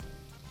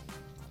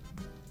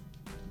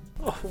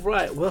All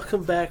right,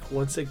 welcome back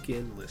once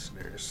again,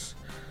 listeners.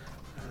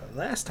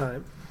 Last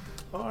time,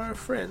 our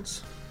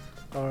friends,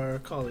 our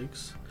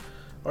colleagues,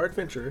 our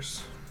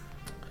adventurers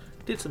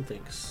did some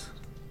things.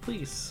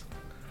 Please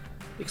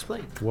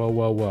explain.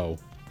 Whoa.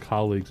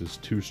 Colleagues is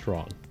too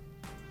strong.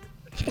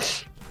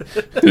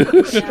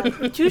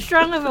 Yeah, too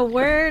strong of a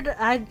word.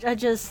 I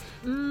just,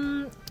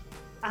 I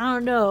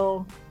don't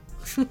know.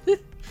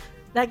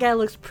 That guy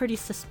looks pretty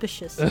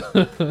suspicious.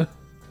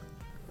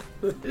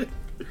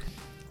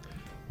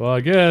 Well,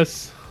 I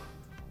guess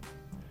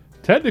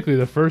technically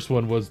the first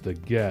one was the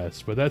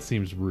guest, but that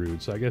seems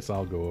rude, so I guess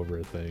I'll go over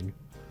a thing.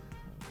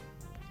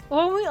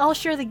 Well, we all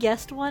share the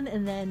guest one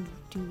and then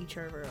do each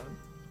of our own.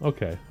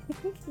 Okay.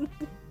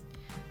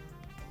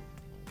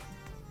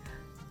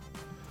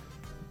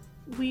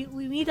 We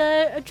meet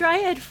a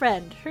dryad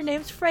friend. Her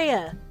name's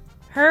Freya.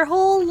 Her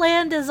whole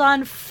land is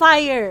on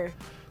fire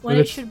when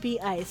it should be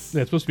ice.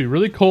 Yeah, it's supposed to be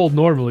really cold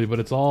normally, but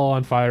it's all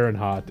on fire and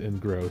hot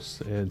and gross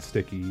and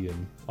sticky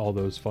and all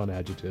those fun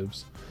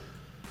adjectives.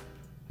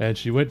 And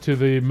she went to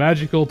the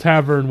magical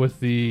tavern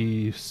with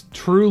the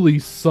truly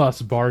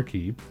sus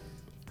barkeep.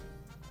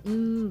 I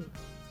don't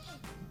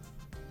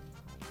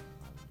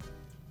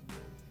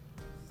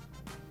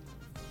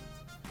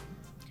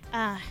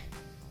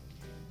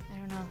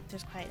know.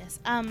 There's quietness.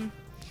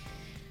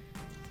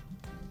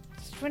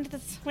 Went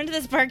to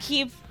this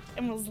barkeep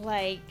and was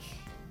like,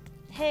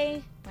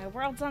 "Hey, my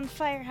world's on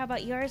fire. How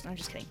about yours?" No, I'm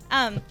just kidding.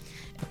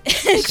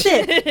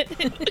 Shit.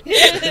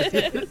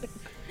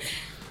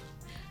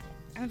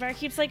 And the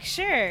barkeep's like,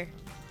 "Sure,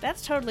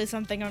 that's totally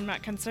something I'm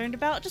not concerned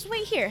about. Just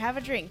wait here, have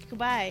a drink.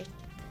 Goodbye."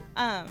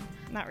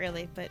 Not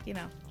really, but you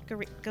know,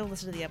 go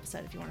listen to the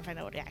episode if you want to find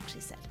out what he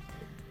actually said.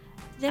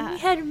 Then we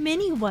had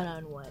mini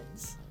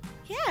one-on-ones.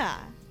 Yeah.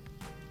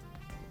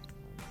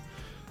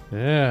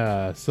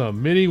 Yeah,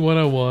 some mini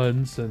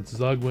 101. Since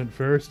Zug went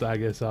first, I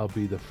guess I'll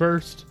be the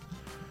first.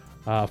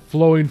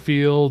 Flowing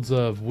fields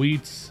of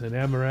wheats and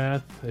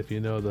amaranth, if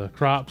you know the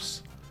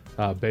crops.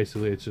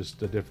 Basically, it's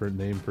just a different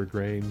name for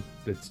grain.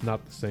 It's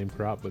not the same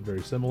crop, but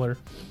very similar.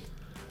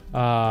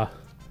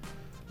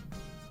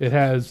 It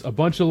has a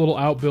bunch of little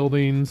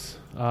outbuildings.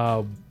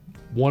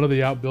 One of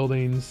the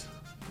outbuildings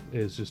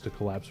is just a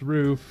collapsed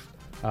roof.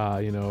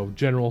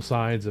 General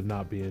signs of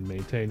not being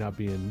maintained, not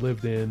being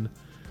lived in.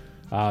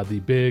 The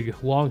big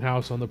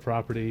longhouse on the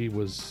property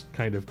was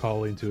kind of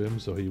calling to him,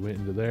 so he went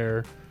into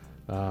there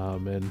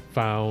and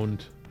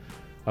found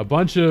a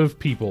bunch of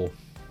people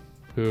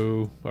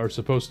who are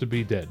supposed to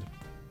be dead.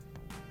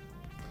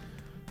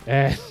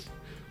 And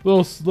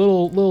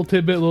little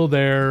tidbit,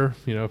 there,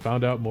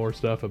 found out more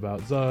stuff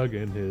about Zug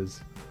and his,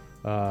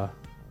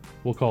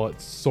 we'll call it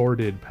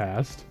sordid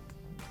past.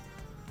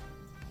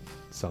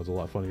 Sounds a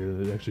lot funnier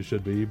than it actually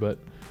should be, but...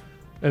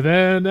 And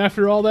then,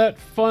 after all that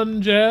fun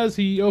jazz,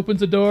 he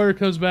opens a door,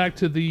 comes back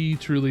to the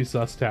truly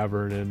sus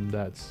tavern, and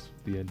that's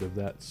the end of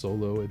that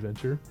solo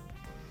adventure.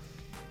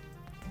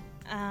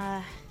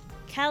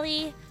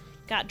 Kelly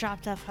got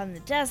dropped off on the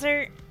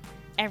desert.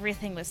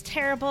 Everything was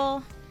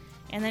terrible.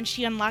 And then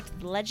she unlocked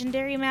the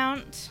legendary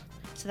mount,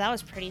 so that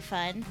was pretty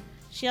fun.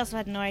 She also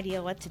had no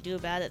idea what to do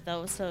about it,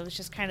 though, so it was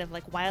just kind of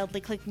like wildly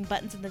clicking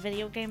buttons in the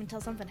video game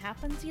until something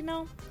happens, you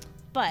know?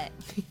 But,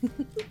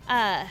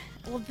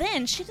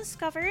 then she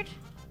discovered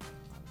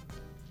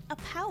a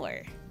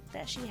power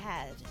that she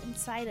had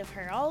inside of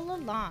her all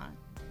along.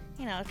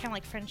 You know, kind of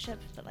like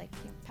friendship, but like,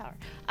 power.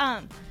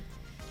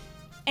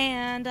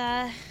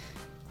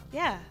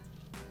 Yeah,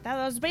 that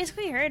was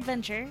basically her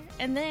adventure.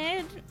 And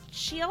then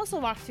she also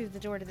walked through the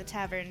door to the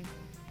tavern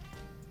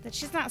that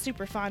she's not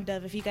super fond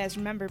of, if you guys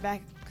remember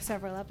back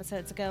several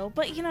episodes ago.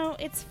 But,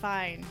 it's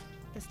fine.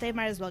 This day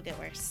might as well get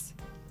worse.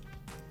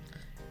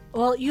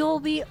 Well,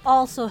 Yulby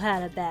also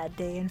had a bad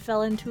day and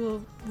fell into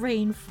a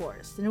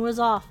rainforest, and it was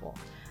awful.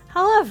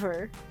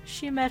 However,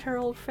 she met her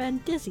old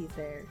friend Dizzy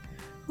there,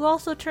 who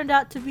also turned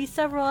out to be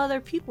several other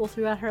people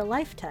throughout her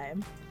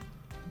lifetime.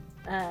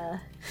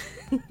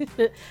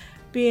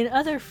 Being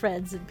other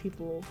friends and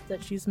people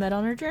that she's met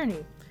on her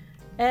journey.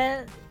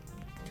 And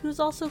who's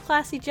also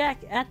Classy Jack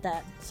at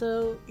that,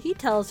 so he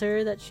tells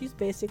her that she's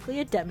basically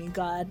a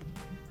demigod.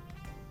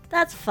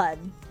 That's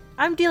fun.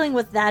 I'm dealing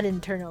with that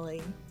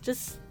internally.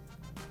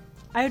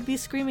 I would be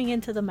screaming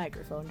into the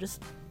microphone,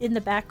 just in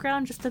the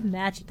background, just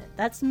imagine it.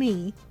 That's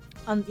me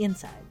on the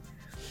inside.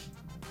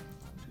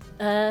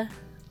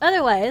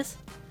 Otherwise,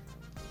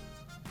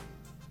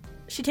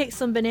 she takes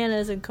some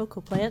bananas and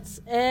cocoa plants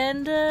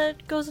and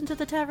goes into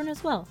the tavern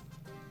as well.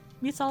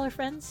 Meets all her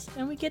friends,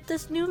 and we get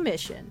this new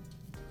mission.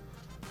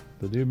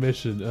 The new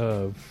mission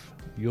of,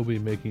 you'll be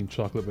making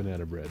chocolate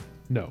banana bread.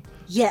 No.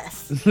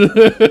 Yes.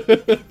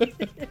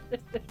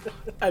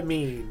 I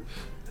mean,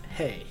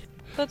 hey.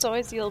 That's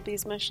always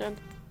Yulby's mission.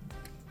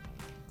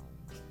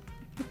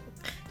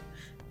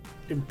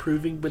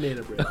 Improving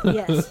banana bread.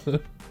 Yes.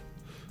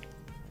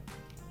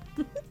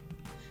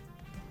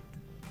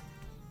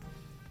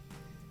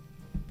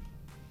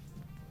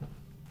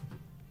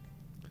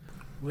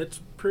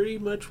 That's pretty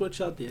much what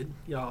y'all did.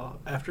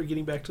 Y'all, after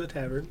getting back to the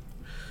tavern,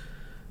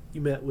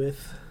 you met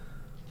with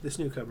this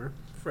newcomer,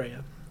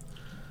 Freya.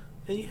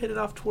 and you headed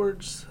off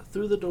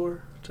through the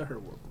door to her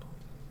world.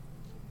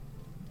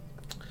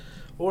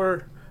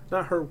 Or,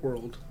 not her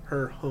world,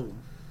 her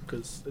home,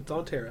 because it's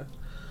on Terra.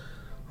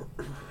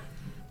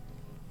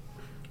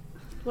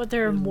 What,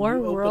 there are And more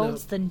you open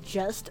worlds up- than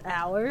just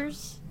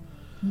ours?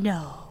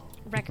 No.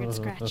 Record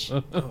scratch.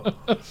 Oh,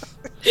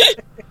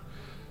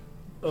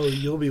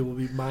 Yobi will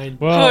be mind.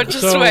 Well, Oh,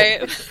 just so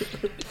wait.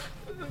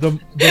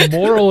 the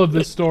moral of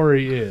the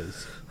story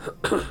is,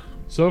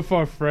 so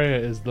far Freya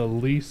is the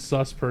least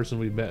sus person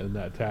we've met in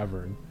that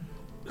tavern,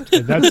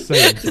 and that's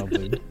saying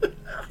something.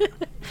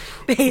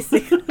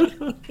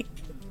 Basically.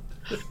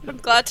 I'm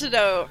glad to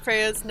know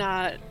Freya's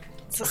not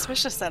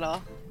suspicious at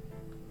all.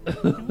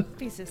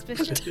 Be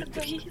suspicious.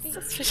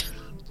 Suspicious.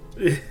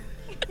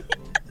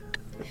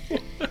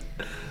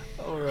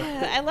 All right.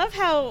 I love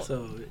how,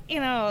 So,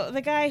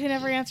 the guy who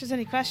never answers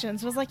any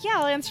questions was like, yeah,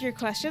 I'll answer your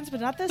questions,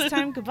 but not this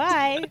time.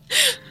 Goodbye.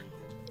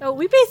 Oh,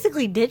 we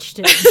basically ditched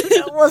him.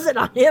 That wasn't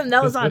on him,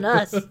 that was on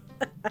us.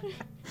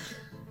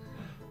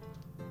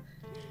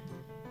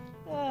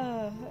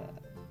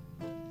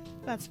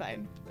 That's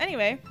fine.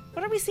 Anyway,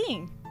 what are we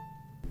seeing?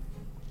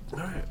 all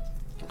right.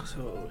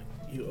 So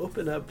you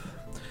open up.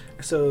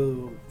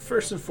 So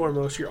first and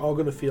foremost, you're all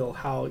going to feel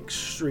how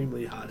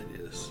extremely hot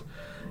it is.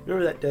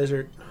 Remember that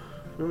desert?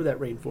 Remember that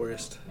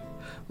rainforest?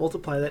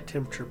 Multiply that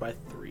temperature by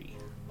 3.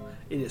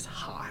 It is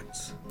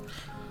hot.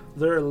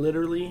 There are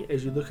literally,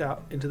 as you look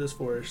out into this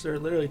forest, there are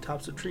literally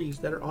tops of trees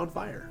that are on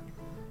fire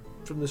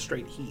from the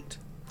straight heat.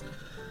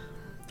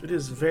 It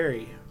is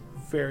very,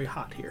 very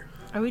hot here.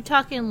 Are we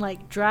talking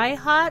like dry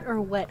hot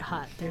or wet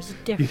hot? There's a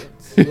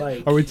difference.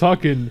 Like Are we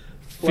talking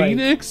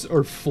Phoenix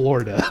or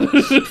Florida?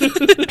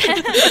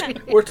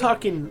 we're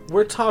talking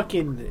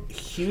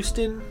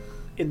Houston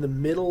in the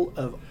middle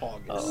of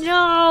August.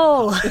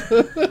 No!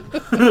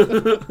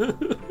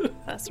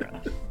 That's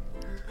rough.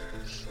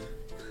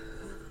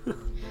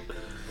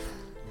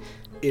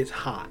 It's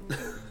hot.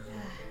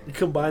 You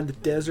combine the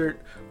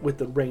desert with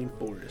the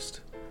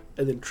rainforest,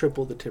 and then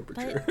triple the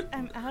temperature. But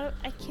I'm out.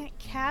 I can't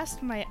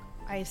cast my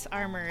ice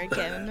armor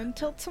again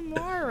until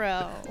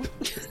tomorrow.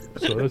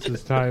 So this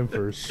is time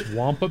for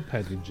swamp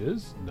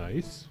appendages.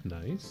 Nice,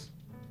 nice.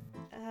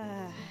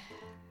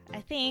 I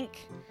think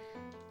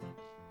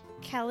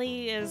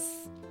Kelly is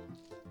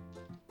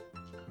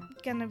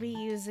gonna be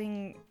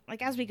using,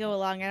 like, as we go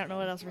along, I don't know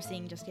what else we're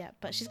seeing just yet,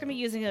 but she's gonna be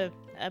using a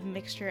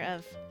mixture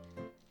of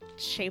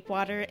shape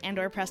water and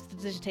or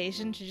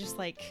prestidigitation to just,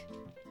 like,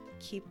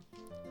 keep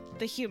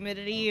the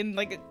humidity and,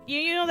 like,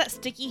 you know that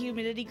sticky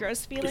humidity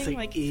gross feeling? It's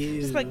like, ew.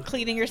 just, like,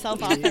 cleaning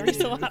yourself off every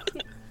so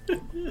often.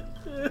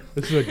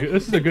 This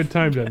is a good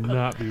time to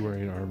not be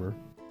wearing armor.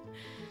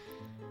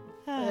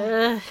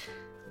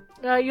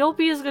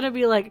 Yopi is gonna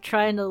be like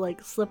trying to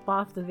like slip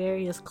off the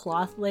various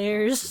cloth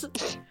layers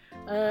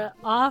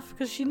off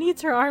because she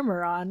needs her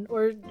armor on,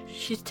 or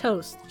she's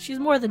toast.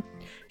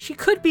 She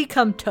could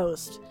become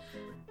toast,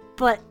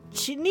 but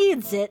she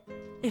needs it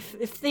if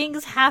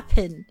things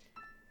happen.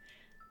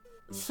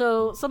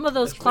 So some of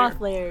those That's cloth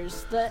fair.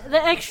 layers,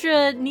 the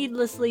extra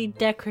needlessly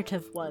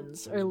decorative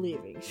ones, are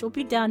leaving. She'll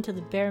be down to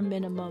the bare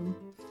minimum,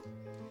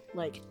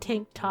 like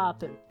tank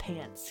top and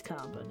pants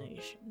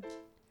combination.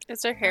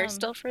 Is her hair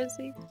still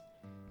frizzy?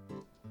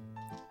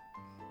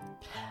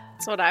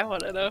 That's what I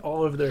want to know.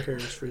 All of their hair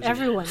is frizzy.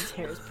 Everyone's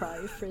hair is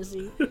probably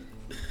frizzy.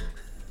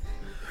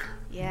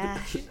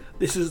 Yeah.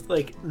 This is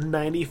like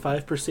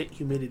 95%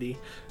 humidity.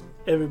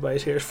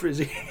 Everybody's hair is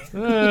frizzy.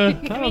 I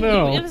don't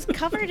know. It was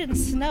covered in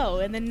snow,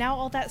 and then now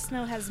all that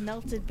snow has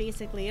melted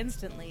basically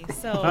instantly.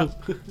 So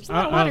there's a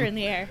lot of water in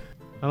the air.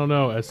 I don't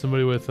know. As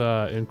somebody with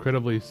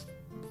incredibly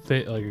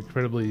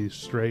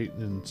straight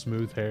and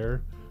smooth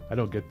hair, I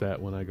don't get that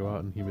when I go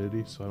out in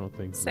humidity, so I don't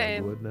think I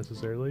Same. would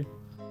necessarily.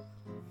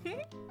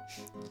 It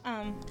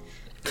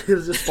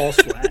just falls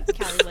flat.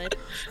 Callie would.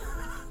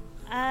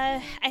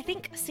 I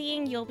think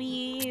seeing you'll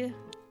be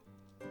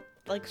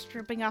like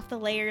stripping off the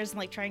layers and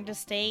like trying to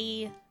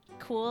stay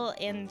cool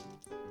in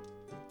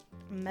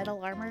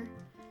metal armor.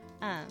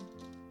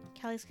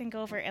 Callie's gonna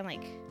go over and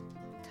like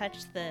touch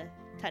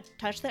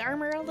the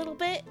armor a little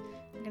bit.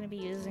 I'm gonna be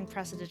using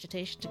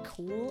prestidigitation to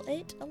cool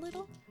it a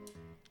little.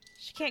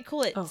 She can't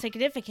cool it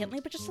significantly,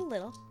 but just a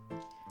little.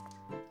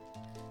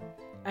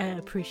 I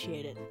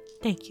appreciate it.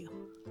 Thank you.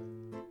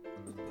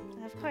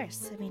 Of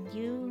course. I mean,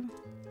 you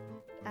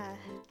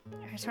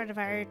are sort of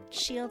our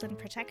shield and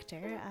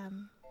protector.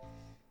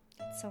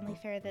 It's only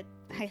fair that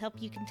I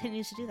help you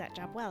continue to do that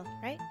job well,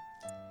 right?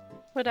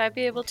 Would I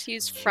be able to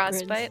use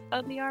frostbite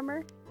on the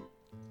armor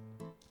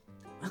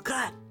Oh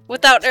God.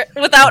 without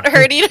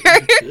hurting her?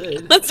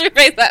 Good. Let's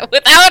rephrase that.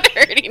 Without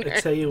hurting I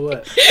her. tell you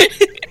what.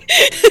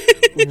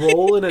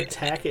 Roll an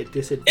attack at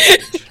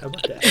disadvantage. How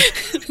about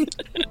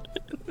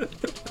that?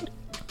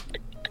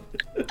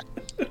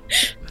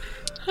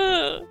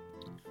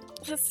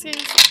 This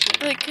seems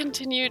like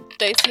continued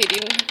dice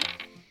hating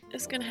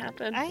is gonna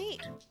happen. I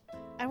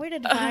would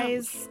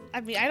advise.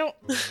 I mean, I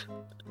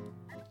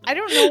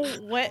don't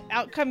know what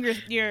outcome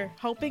you're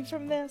hoping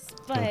from this,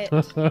 but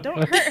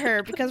don't hurt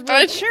her because we're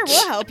like, sure,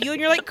 we'll help you, and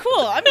you're like, cool,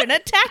 I'm gonna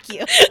attack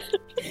you.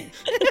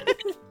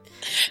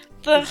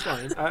 It's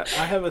fine.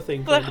 I have a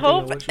thing. The depending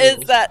on hope what she is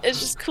rolls. that it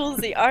just cools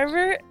the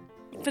armor,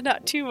 but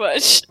not too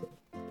much.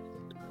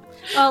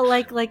 Oh,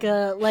 like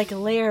a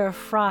layer of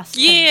frost.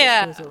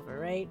 Yeah. Goes over,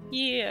 right?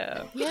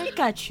 Yeah. Yeah, I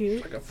got you.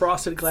 Like a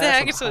frosted glass on a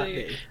hot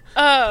Exactly. day.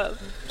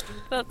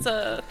 That's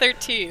a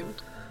 13.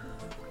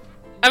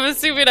 I'm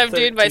assuming I'm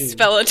doing my 13.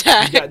 spell You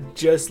attack. got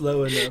just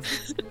low enough.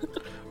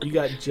 You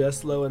got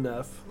just low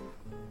enough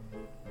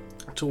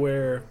to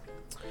where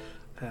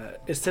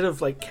instead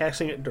of like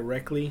casting it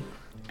directly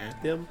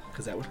at them,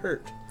 because that would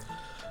hurt,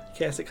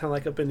 cast it kind of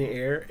like up in the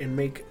air and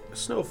make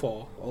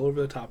snowfall all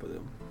over the top of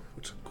them,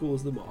 which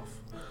cools them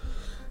off.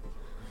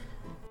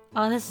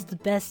 Oh, this is the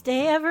best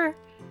day ever.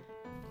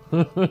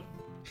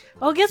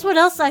 Oh, guess what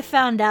else I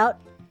found out?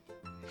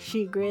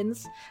 She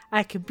grins.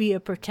 I could be a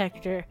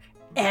protector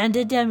and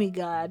a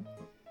demigod.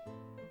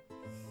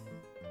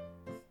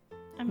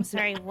 I'm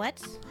sorry,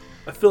 what?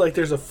 I feel like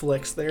there's a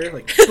flex there,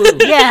 like boom.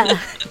 Yeah.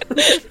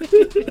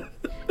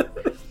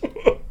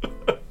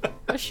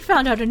 She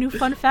found out a new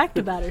fun fact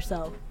about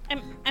herself.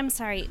 I'm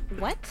sorry,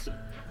 what?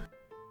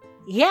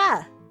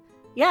 Yeah.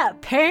 Yeah,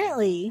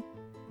 apparently,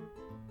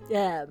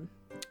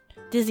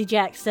 Dizzy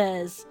Jack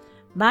says,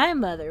 my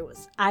mother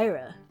was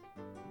Ira.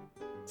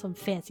 Some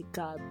fancy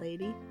god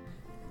lady.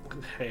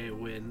 Hey,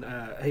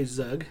 hey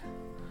Zug,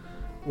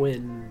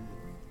 when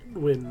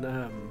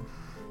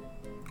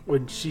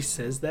she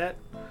says that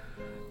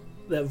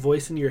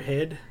voice in your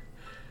head,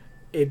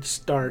 it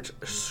starts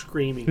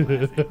screaming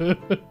laughing.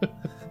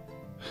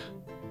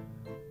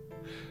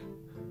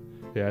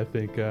 Yeah, I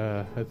think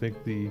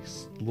the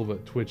little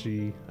bit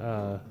twitchy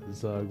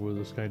Zug will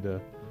just kind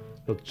of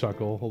he'll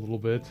chuckle a little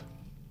bit.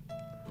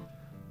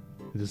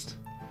 Just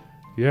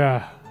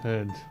yeah,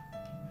 and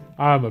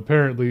I'm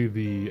apparently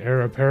the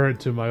heir apparent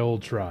to my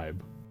old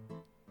tribe.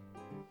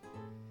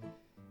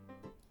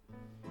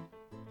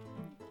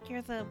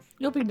 You're the.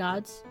 Yobi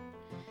nods.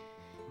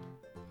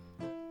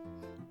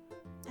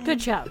 Good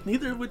job.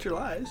 Neither of which are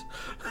lies.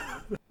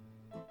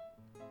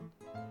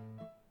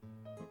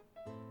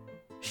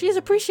 She's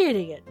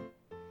appreciating it.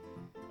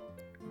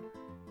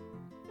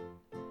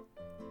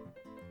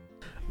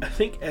 I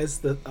think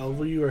as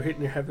all of you are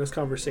having this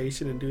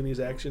conversation and doing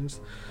these actions,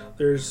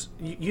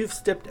 you've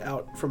stepped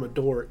out from a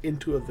door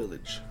into a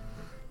village,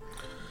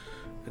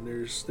 and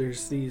there's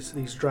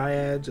these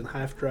dryads and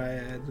half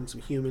dryads and some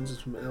humans and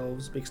some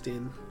elves mixed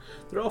in.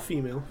 They're all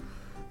female,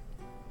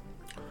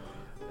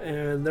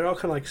 and they're all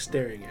kind of like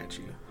staring at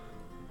you,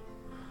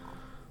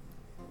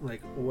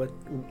 like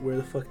where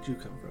the fuck did you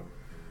come from?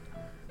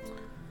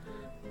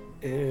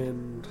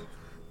 And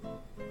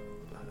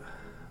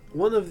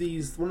one of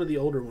the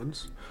older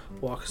ones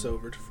walks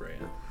over to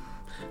Freya.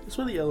 It's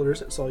one of the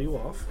elders that saw you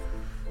off.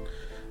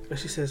 And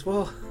she says,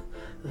 well,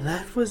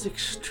 that was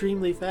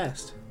extremely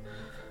fast.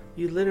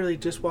 You literally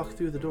just walked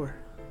through the door.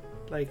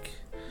 Like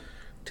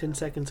 10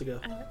 seconds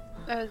ago.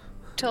 I was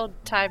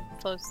told time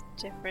flows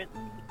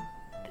differently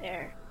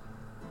there.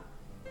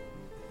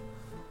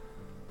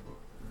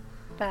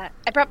 But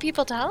I brought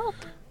people to help.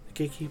 The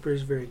gatekeeper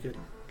is very good.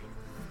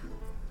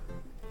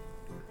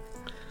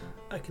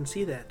 I can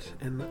see that,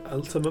 and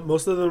most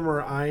of them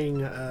are eyeing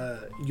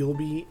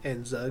Yulby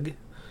and Zug,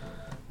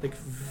 like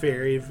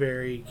very,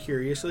 very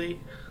curiously,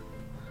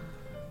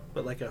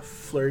 but like a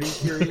flirty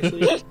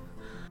curiously.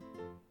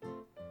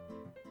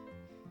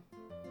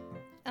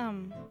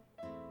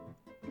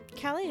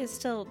 Callie is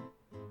still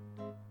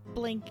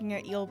blinking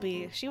at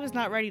Yulby. She was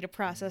not ready to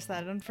process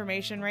that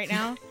information right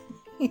now.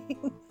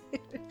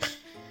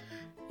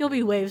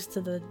 Yulby waves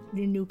to the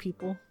new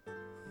people.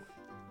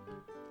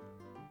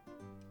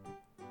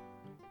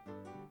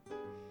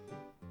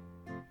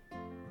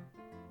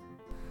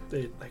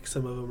 They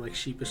some of them like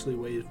sheepishly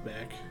waved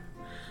back,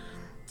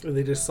 and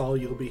they just saw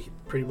Yulby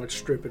pretty much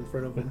strip in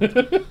front of them.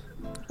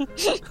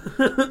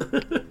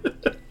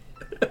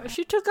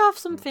 She took off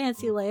some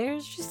fancy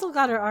layers. She still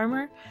got her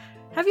armor.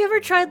 Have you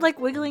ever tried like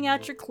wiggling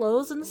out your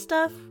clothes and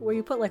stuff, where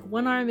you put like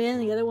one arm in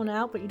and the other one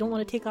out, but you don't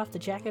want to take off the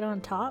jacket on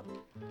top?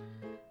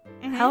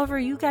 Mm-hmm. However,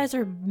 you guys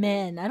are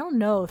men. I don't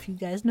know if you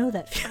guys know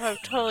that.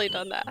 I've totally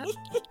done that.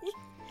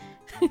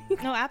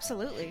 No,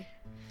 absolutely.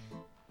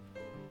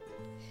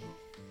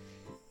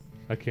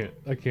 I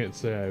can't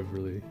say I've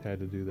really had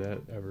to do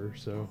that ever.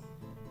 So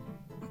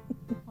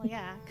Well,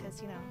 yeah,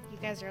 because you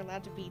guys are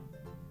allowed to be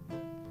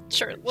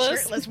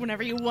Shirtless. shirtless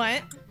whenever you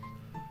want.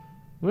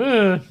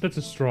 That's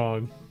a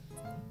strong.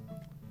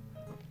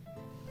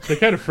 They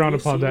kind of frown You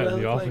upon see that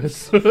in the what I look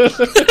office.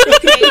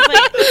 Okay,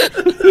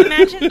 but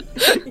imagine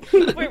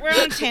we're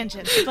on a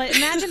tangent, but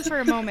imagine for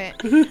a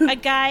moment a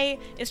guy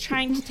is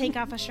trying to take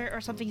off a shirt or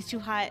something's too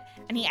hot,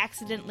 and he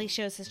accidentally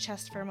shows his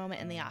chest for a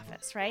moment in the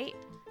office, right?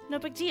 No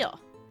big deal.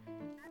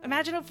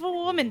 Imagine if a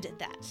woman did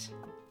that.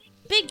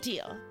 Big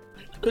deal.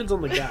 Depends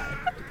on the guy.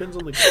 Depends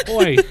on the guy.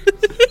 Boy,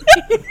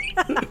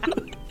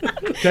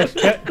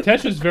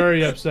 Tesh is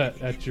very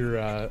upset at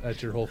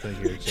your whole thing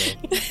here. So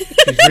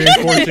she's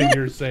reinforcing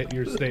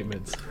your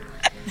statements.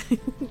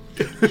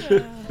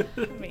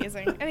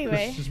 Amazing.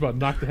 Anyway, Just about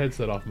knocked the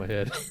headset off my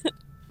head.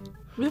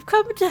 We've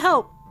come to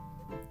help.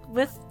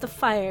 with the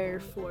fire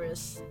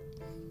forest.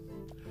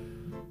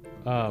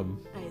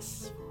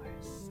 Ice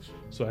forest.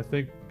 So I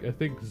think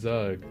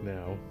Zug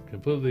now,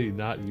 completely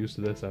not used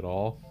to this at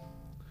all.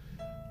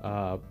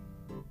 I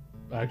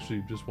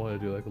actually just want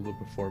to do like a little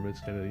performance,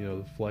 kind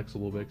of flex a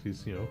little bit.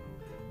 'Cause he's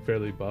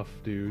fairly buff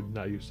dude,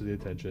 not used to the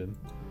attention.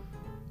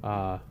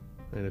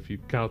 And if you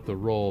count the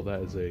roll,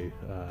 that is a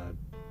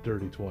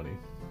dirty 20.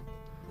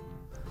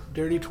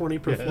 Dirty 20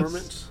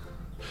 performance.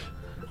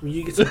 I mean,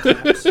 you get some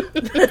claps.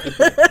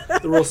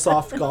 The real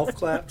soft golf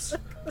claps.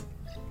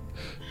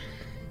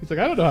 He's like,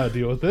 I don't know how to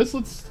deal with this.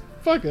 Let's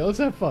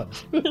have fun.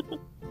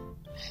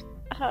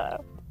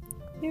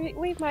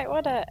 We might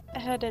want to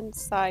head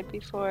inside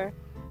before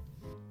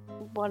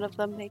one of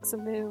them makes a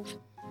move.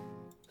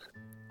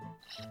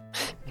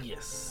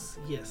 Yes.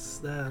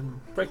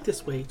 Right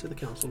this way to the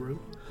council room.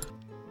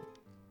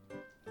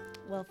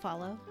 We'll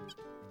follow.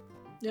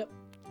 Yep.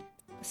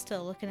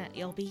 Still looking at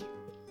Yelby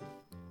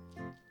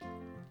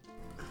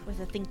with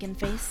a thinking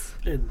face.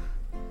 And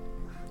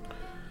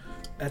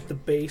at the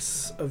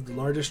base of the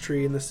largest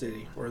tree in the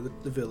city, or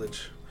the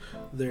village,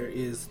 there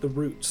is the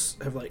roots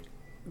have like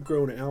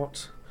grown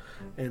out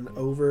and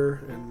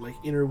over and like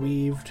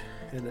interweaved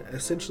and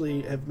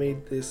essentially have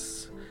made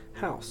this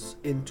house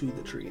into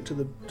the tree, into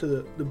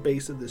the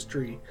base of this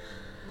tree.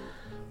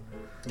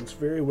 And it's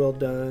very well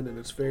done, and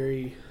it's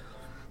very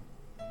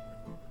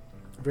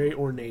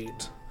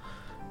ornate,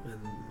 and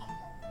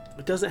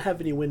it doesn't have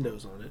any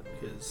windows on it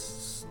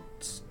because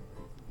it's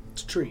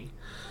a tree.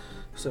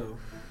 So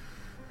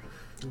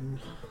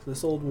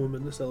this old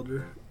woman, this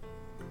elder,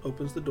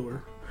 opens the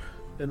door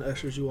and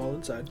ushers you all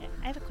inside.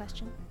 I have a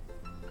question.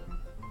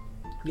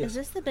 Yes. Is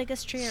this the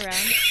biggest tree around?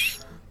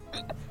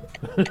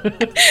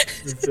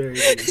 The very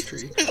biggest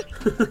tree.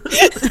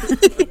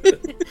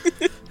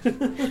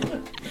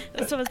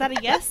 So is that a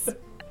yes?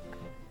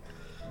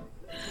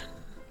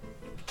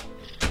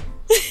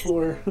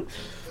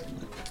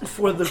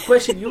 For the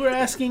question you were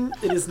asking,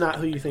 it is not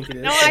who you think it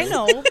is. No, I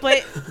know,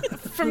 but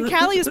from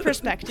Callie's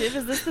perspective,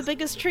 is this the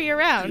biggest tree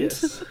around?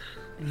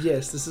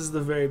 Yes, this is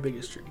the very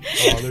biggest tree.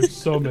 Oh, there's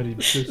so many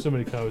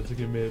comments that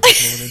get made at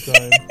this moment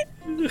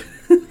in time.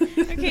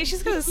 Okay,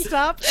 she's gonna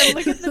stop and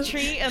look at the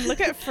tree and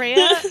look at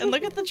Freya and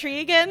look at the tree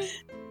again.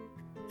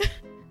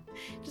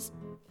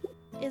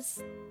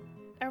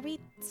 Are we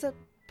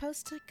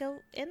supposed to go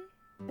in?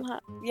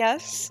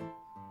 Yes.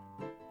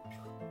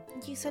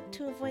 You said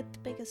to avoid the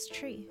biggest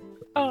tree.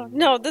 Oh,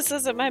 no, this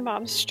isn't my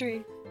mom's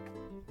tree.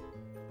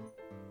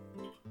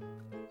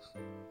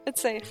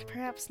 It's safe.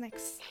 Perhaps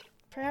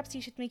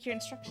you should make your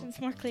instructions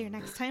more clear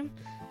next time.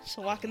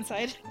 She'll walk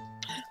inside.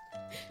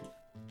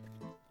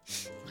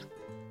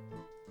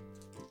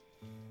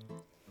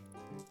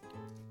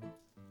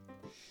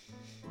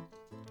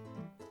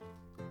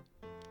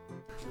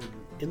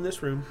 In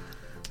this room,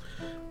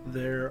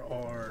 there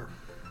are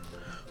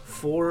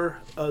 4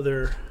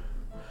 other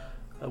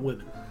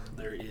women.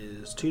 There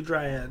is 2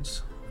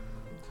 dryads,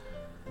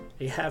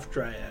 a half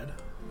dryad,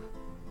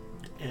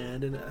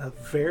 and a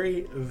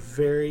very,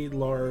 very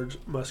large,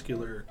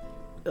 muscular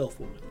elf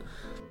woman.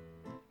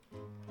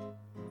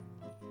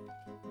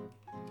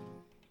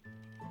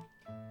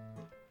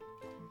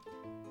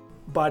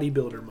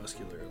 Bodybuilder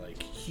muscular,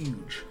 like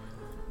huge.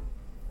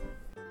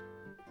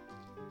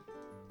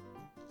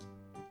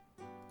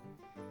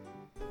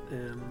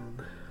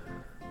 And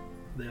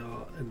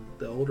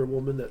the older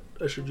woman that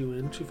ushered you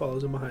in, she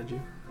follows in behind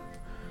you.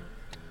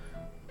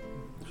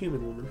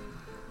 Human woman.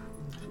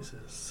 She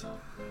says,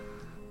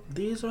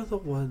 "These are the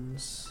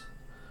ones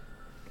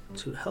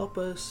to help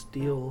us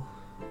deal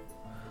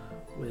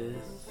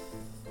with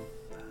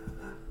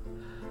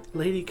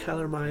Lady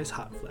Calormai's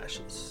hot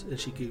flashes." And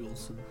she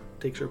giggles and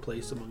takes her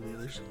place among the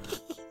others.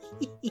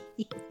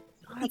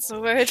 That's a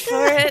word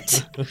for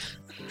it.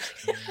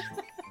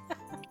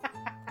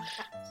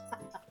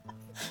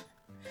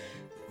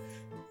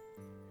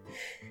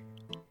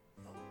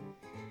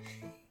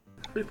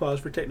 We pause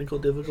for technical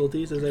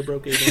difficulties as I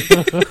broke a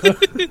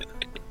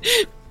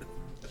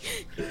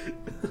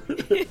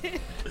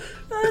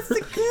That's a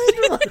good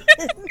one.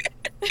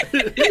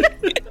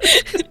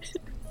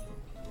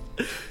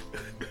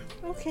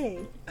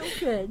 Okay, I'm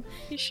good.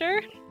 You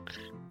sure?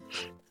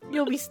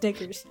 You'll be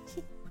Snickers.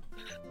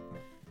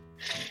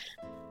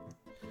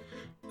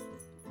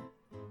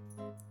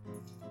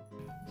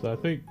 So I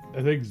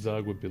think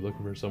Zug would be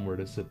looking for somewhere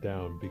to sit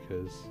down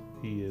because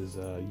he is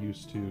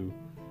used to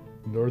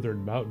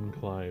northern mountain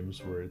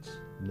climbs where it's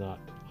not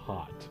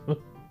hot.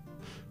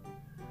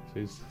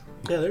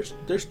 So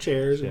there's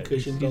chairs and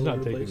cushions he's all not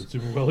over the taking place. it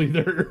super well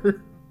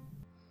either.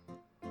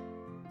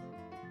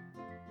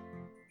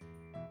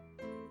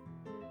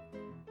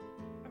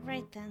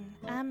 Right then.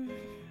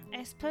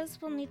 I suppose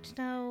we'll need to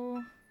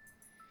know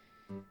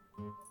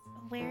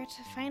where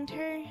to find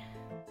her.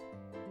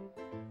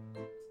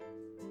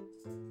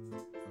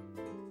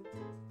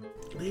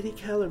 Lady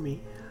Calormai,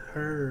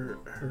 her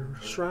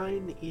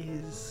shrine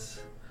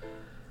is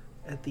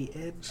at the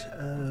edge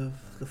of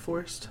the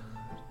forest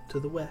to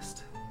the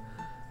west.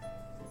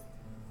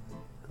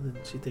 And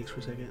then she thinks for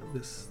a second.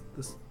 This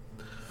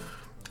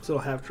little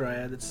half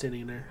dryad that's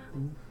standing there.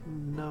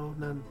 No,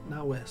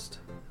 not west.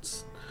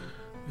 It's,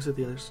 who's at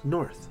the others?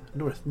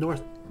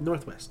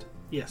 Northwest.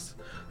 Yes,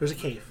 there's a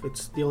cave.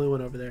 It's the only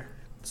one over there.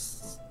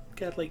 It's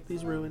got like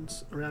these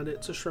ruins around it.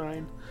 It's a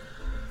shrine.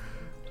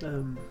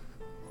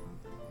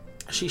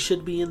 She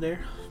should be in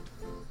there.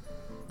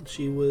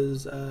 She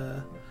was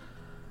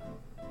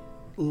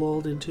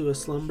lulled into a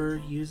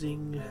slumber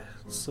using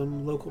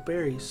some local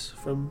berries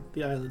from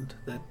the island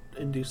that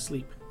induce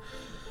sleep.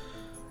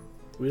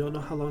 We don't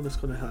know how long that's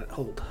going to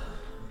hold.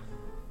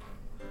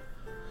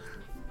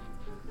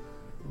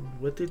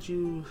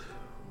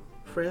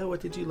 Freya, what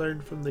did you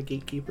learn from the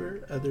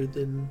gatekeeper other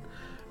than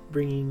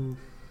bringing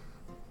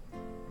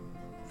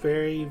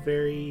very,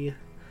 very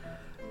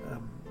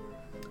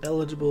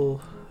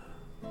eligible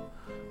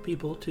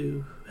people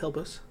to help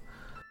us?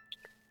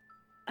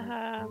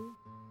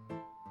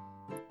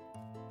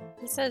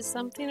 He says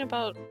something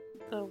about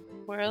the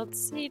world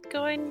seed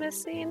going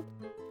missing.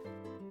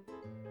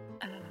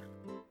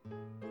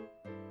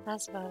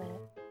 That's about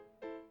it.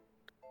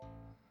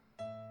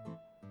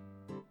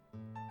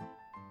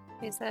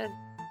 He said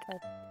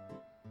that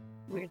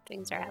weird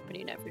things are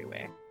happening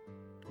everywhere.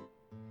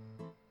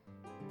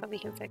 But we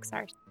can fix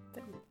our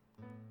thing.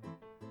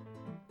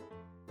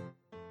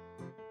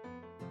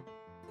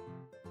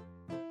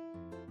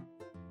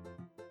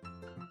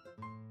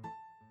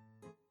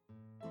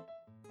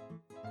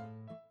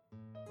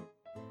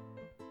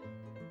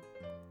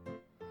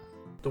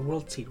 The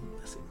world seed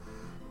went missing.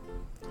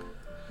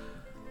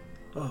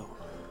 Oh.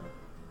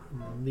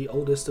 The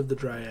oldest of the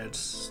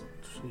dryads.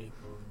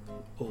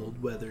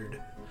 Old,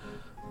 weathered,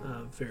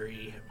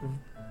 very...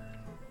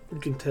 You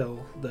can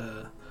tell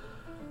the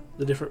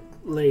different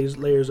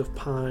layers of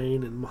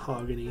pine and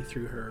mahogany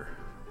through her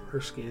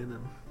skin.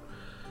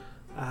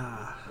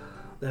 And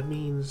that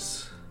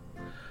means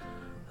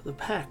the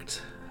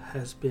pact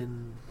has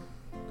been...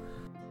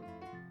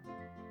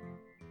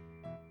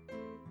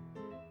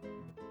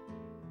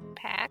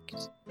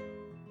 Packed?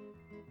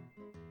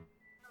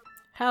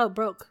 How it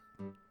broke.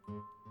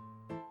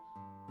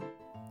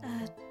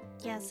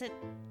 Yes, it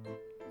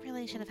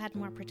really should have had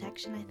more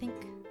protection, I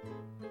think.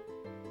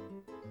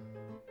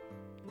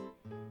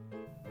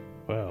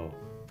 Well,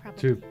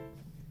 Probably.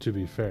 to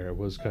be fair, it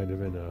was kind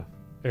of in a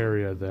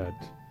area that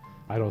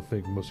I don't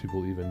think most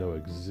people even know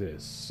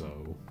exists,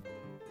 so...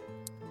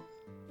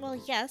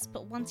 Well, yes,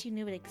 but once you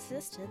knew it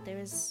existed, there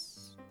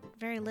was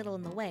very little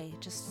in the way,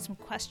 just some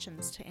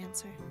questions to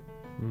answer.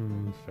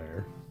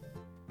 Fair.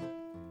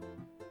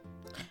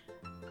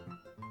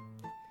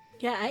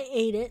 Yeah, I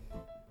ate it.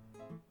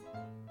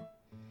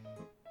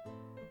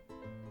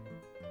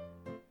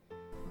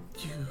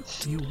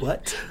 You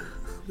what?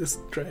 This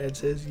dryad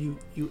says you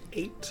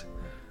ate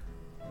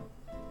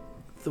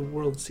the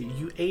world seed.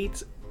 You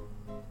ate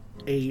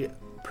a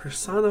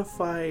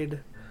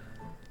personified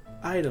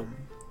item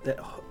that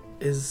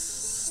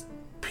is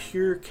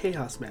pure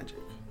chaos magic.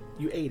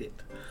 You ate it.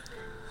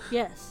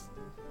 Yes.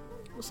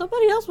 Well,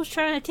 somebody else was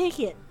trying to take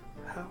it.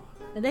 How?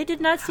 And they did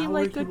not seem How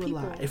like are good you people.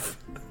 alive?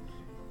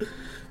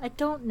 I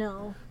don't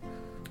know.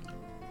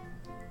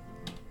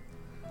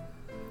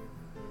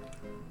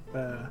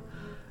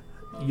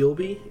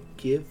 Yulby,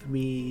 give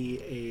me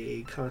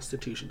a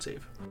Constitution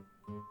save.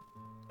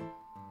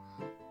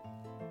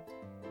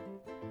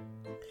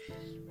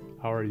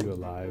 How are you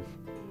alive?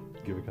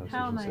 Give a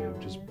How am constitution I save.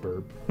 Just alive?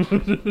 burp.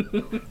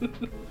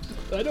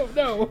 I don't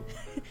know.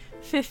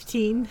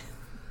 15.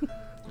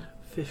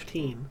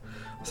 15.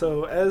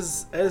 So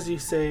as you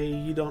say,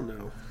 you don't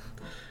know.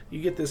 You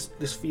get this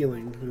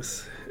feeling.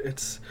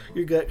 It's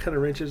your gut kind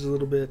of wrenches a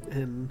little bit,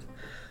 and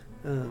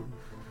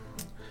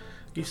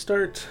you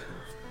start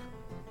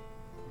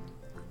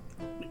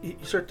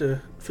to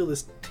feel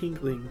this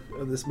tingling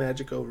of this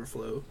magic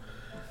overflow,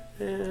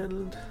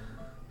 and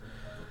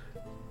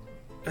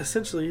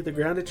essentially the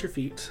ground at your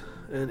feet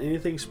and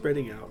anything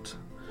spreading out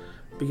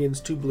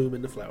begins to bloom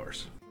into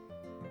flowers.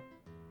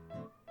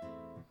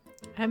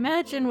 I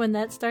imagine when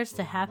that starts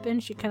to happen,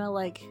 she kind of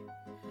like...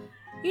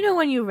 You know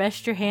when you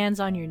rest your hands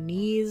on your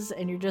knees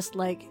and you're just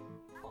like...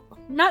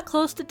 Not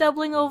close to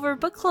doubling over,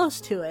 but close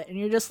to it. And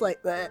you're just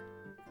like... Bleh.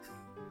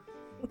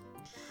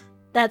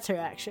 That's her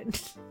action.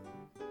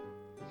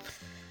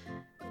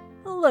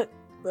 Oh, look.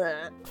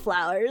 Bleh.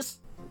 Flowers.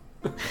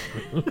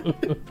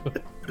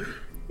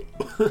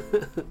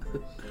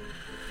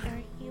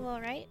 Are you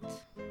alright?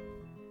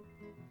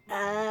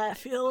 I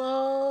feel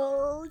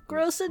all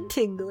gross and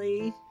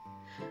tingly.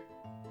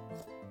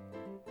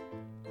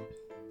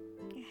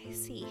 I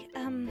see.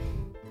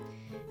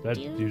 That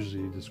Do you-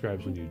 usually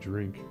describes when you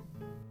drink.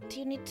 Do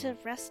you need to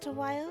rest a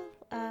while,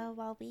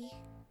 while we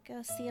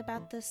go see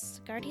about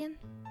this guardian?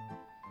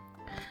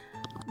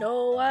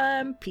 No,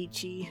 I'm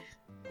peachy.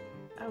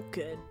 Oh,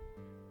 good.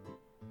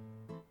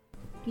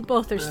 You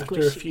both are After a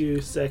squishy.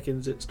 few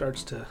seconds, it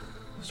starts to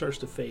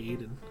fade,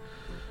 and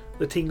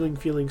the tingling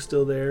feeling's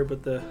still there,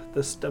 but the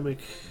stomach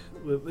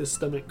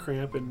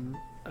cramp and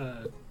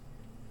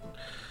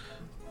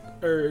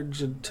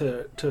urge and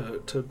to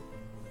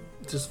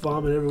just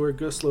vomit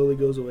everywhere slowly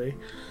goes away.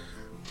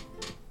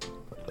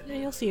 Yeah,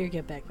 you'll see her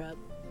get back up.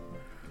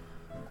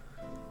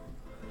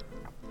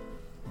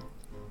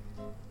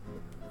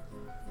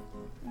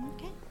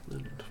 Okay.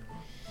 And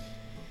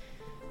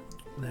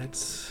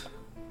that's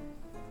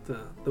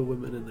the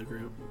women in the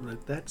group.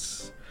 Like,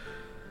 that's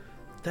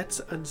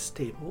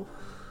unstable.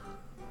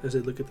 As they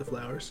look at the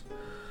flowers.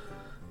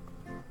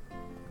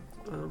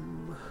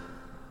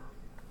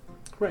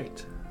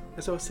 Right.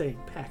 As I was saying,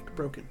 pact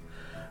broken.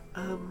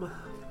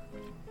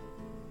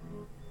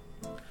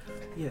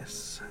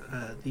 Yes,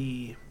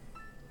 the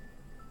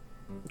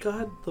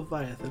god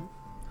Leviathan,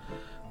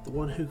 the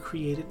one who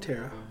created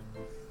Terra,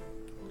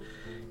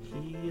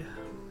 he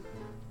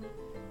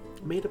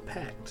made a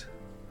pact,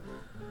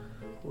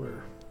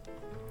 or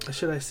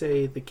should I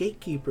say, the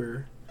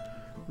gatekeeper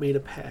made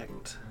a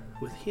pact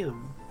with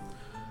him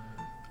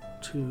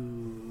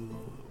to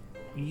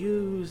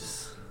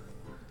use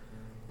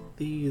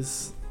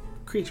these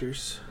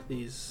creatures,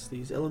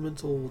 these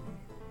elemental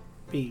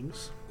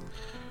beings,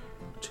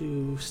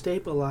 to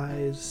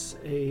stabilize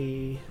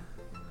a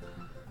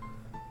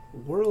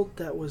world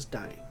that was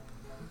dying.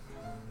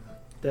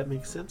 That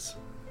makes sense?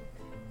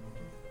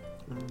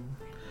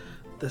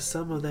 The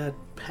sum of that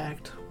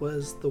pact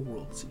was the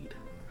World Seed.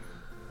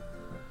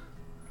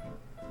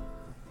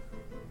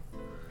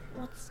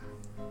 What's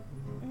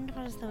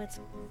not as though it's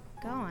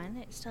gone.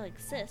 It still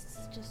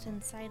exists, just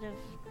inside of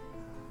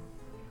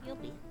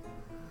Yulby.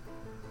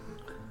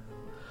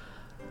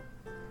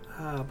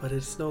 But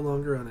it's no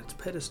longer on its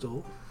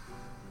pedestal,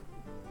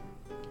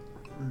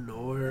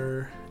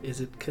 nor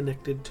is it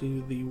connected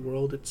to the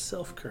world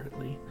itself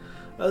currently,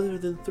 other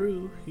than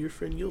through your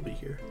friend Yulby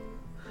here,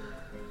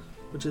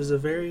 which is a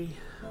very,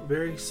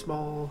 very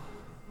small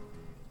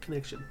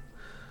connection,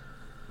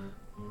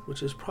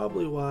 which is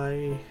probably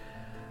why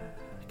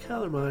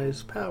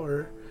Calamai's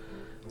power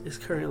is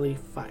currently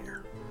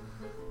fire.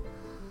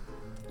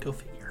 Go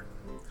figure.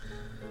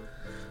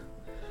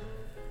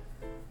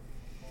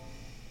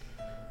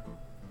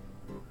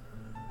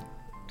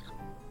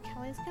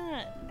 Kelly's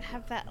gonna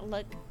have that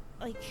look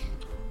like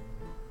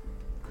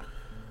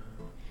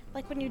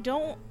when you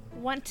don't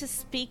want to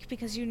speak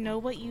because you know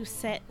what you're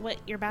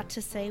about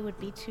to say would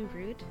be too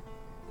rude.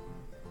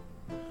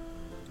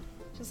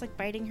 Just like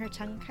biting her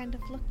tongue kind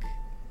of look.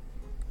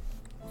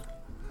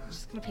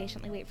 Just gonna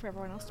patiently wait for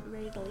everyone else to be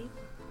ready to leave.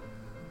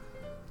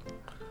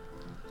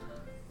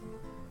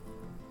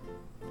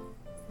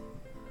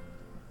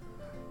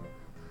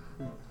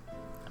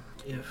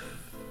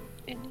 If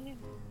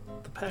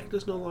the pact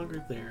is no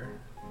longer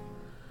there,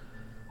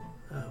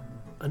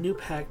 a new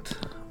pact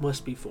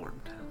must be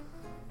formed.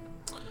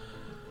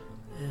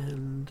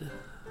 And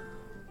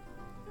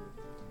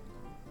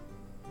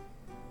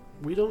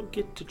we don't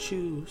get to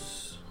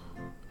choose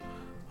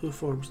who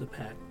forms the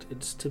pact.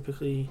 It's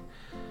typically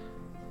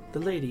the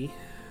lady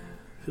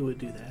who would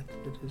do that.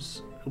 It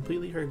is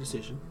completely her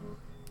decision.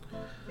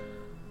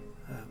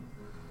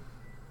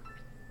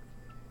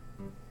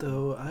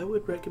 Though I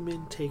would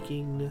recommend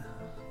taking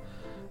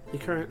the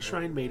current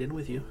Shrine Maiden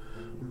with you,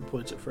 and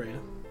points at Freya.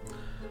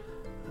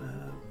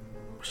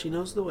 She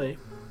knows the way,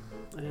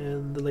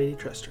 and the lady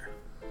trusts her.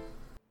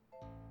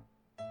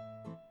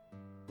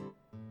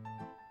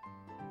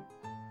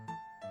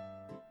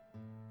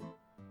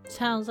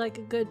 Sounds like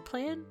a good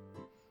plan.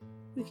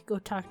 We could go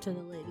talk to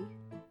the lady.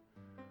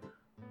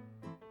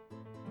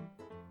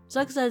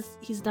 Zug says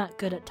he's not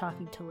good at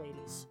talking to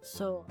ladies,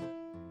 so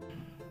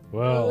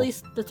Well, at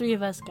least the three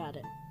of us got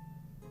it.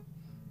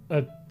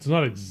 that's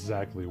not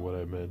exactly what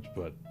I meant,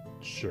 but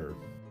sure.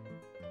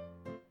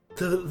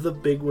 The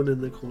big one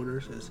in the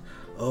corner says,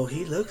 "Oh,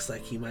 he looks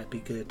like he might be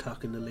good at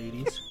talking to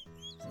ladies."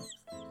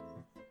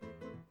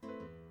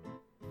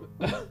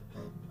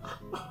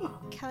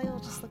 Kelly will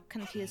just look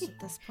confused at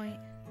this point.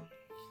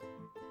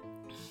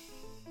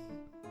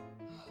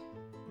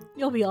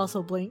 Yulby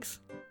also blinks.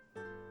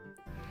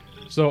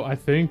 So I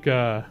think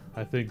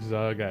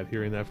Zug, at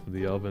hearing that from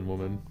the elven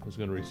woman, was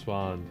going to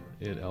respond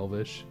in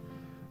Elvish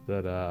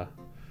that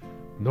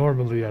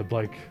normally I'd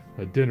like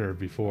a dinner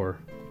before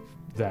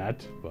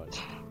that,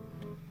 but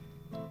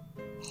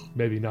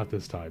maybe not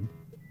this time.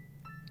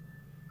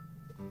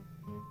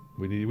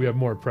 We have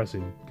more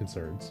pressing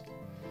concerns.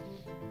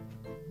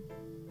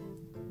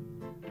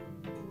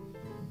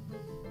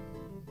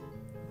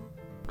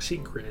 She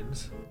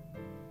grins.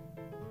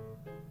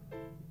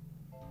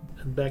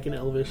 And back in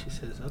Elvish, she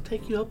says, "I'll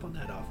take you up on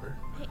that offer.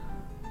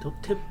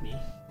 Don't tempt me."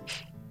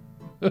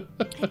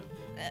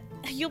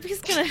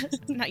 Yulby's gonna...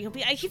 Not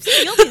Yulby. I keep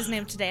saying Yulby's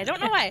name today. I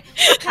don't know why.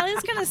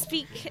 Kelly's gonna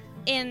speak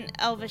in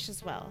Elvish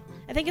as well.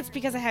 I think it's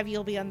because I have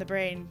Yulby on the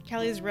brain.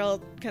 Kelly's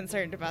real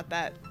concerned about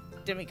that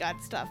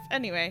demigod stuff.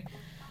 Anyway.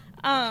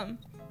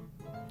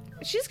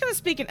 She's gonna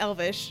speak in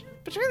Elvish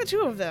between the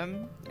two of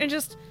them. And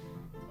just...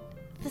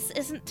 This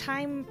isn't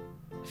time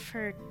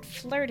for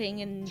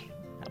flirting and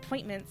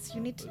appointments.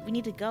 We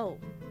need to go.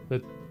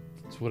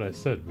 That's what I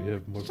said. We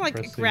have more Just like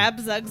pressing grab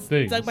Zug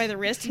by the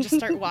wrist and just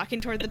start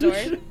walking toward the door.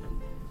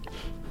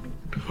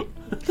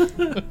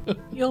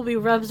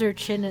 Yulby rubs her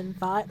chin in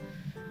thought.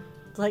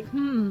 It's like,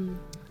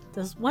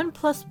 does 1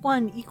 +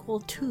 1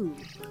 = 2?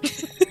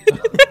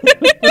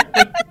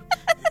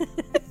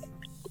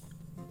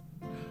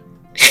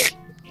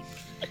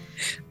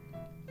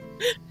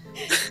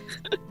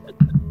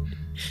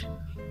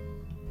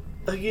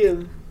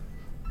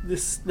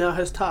 now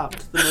has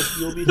topped the most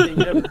Yulby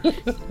thing ever.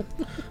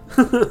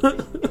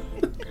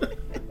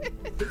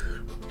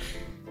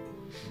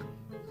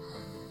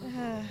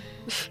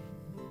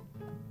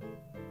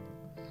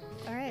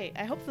 All right.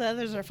 I hope the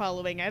others are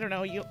following. I don't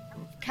know.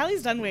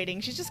 Callie's done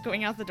waiting. She's just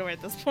going out the door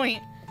at this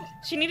point.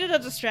 She needed a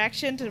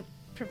distraction to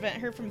prevent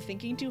her from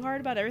thinking too hard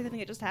about everything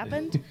that just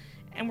happened,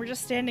 and we're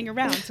just standing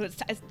around. So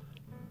it's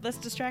less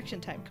distraction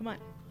time. Come on.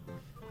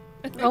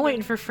 I'm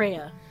waiting for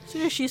Freya. As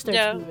soon as she starts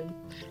moving.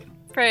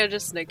 Freya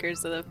just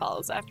snickers and then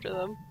follows after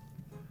them.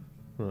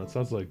 Well, it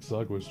sounds like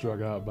Zug was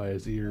drug out by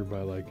his ear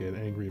by like an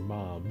angry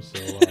mom. So.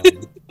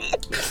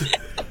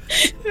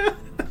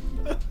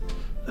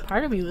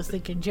 Part of me was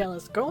thinking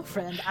jealous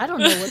girlfriend. I don't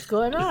know what's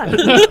going on.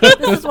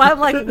 This is why I'm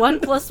like 1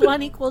 +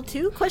 1 =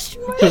 2?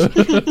 Question mark.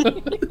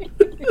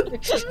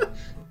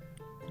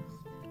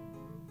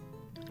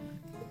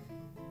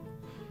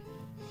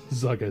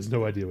 Zug has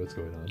no idea what's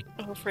going on.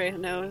 Oh, Freya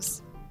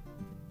knows.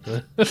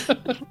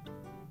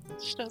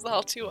 She knows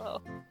all too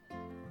well.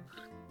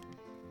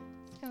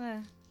 Just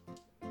gonna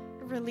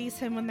release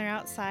him when they're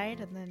outside,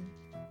 and then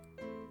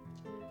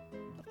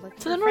look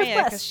To for the Freya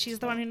northwest. because she's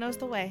the one who knows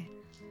the way.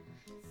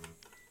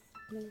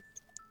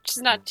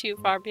 She's not too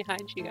far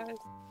behind you guys.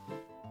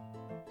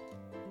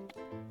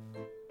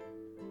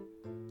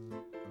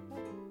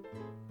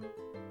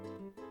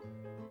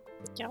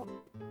 Yep.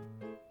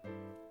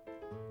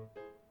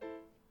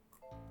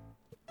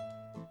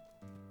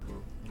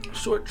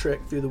 Short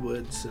trek through the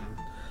woods and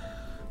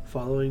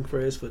following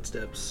Freya's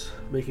footsteps,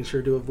 making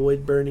sure to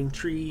avoid burning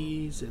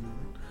trees and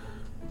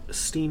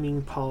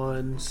steaming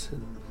ponds.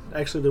 And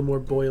actually, they're more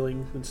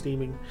boiling than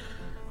steaming.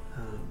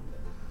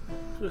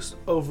 Just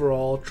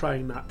overall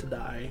trying not to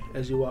die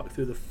as you walk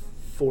through the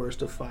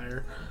forest of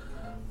fire.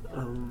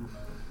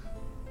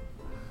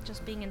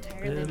 Just being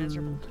entirely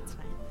miserable. It's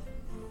fine.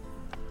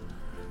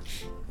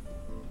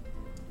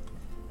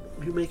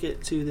 You make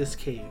it to this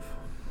cave.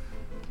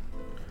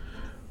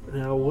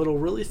 Now, what'll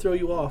really throw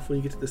you off when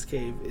you get to this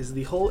cave is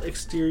the whole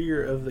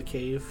exterior of the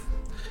cave.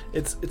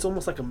 It's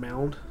almost like a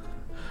mound.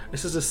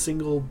 This is a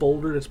single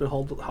boulder that's been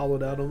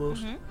hollowed out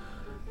almost. Mm-hmm.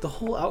 The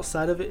whole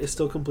outside of it is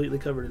still completely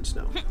covered in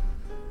snow.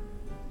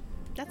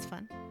 That's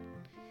fun.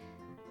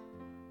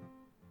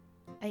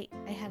 I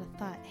had a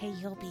thought. Hey,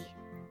 Yulby,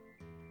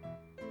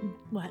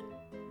 What?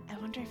 I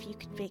wonder if you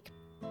could bake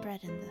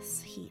bread in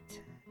this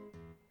heat.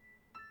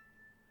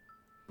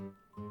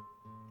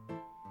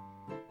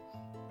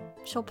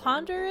 She'll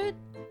ponder it.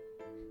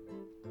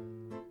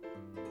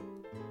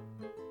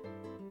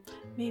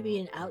 Maybe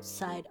an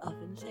outside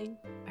oven thing.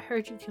 I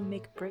heard you can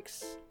make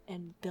bricks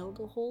and build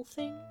a whole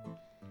thing.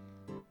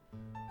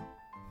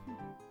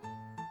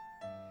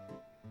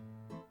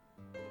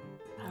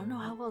 I don't know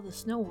how well the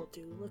snow will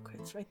do. Look,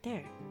 it's right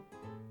there.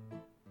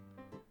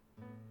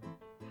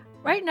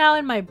 Right now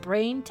in my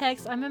brain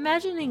text, I'm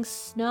imagining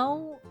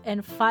snow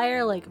and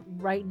fire like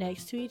right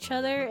next to each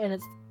other, and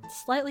it's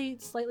slightly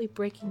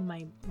breaking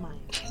my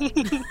mind.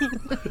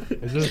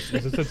 Is this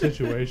a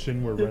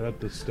situation where right at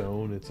the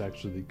stone it's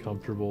actually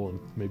comfortable and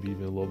maybe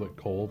even a little bit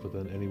cold, but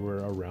then anywhere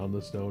around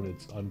the stone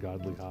it's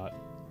ungodly hot?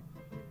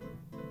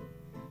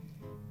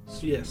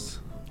 Yes.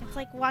 It's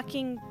like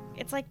walking.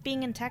 It's like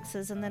being in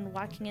Texas and then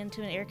walking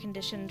into an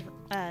air-conditioned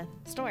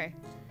store.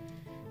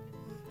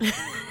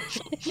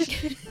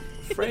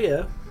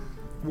 Freya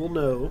will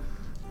know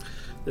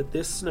that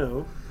this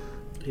snow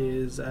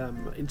is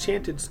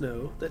enchanted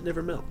snow that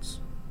never melts.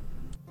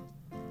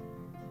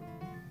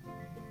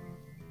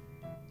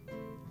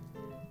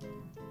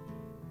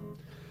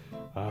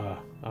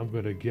 I'm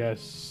gonna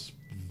guess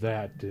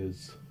that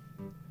is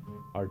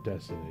our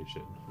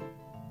destination.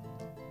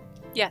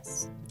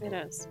 Yes, it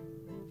is.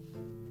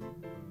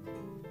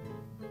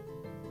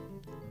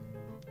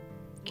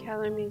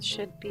 Calamine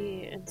should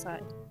be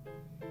inside.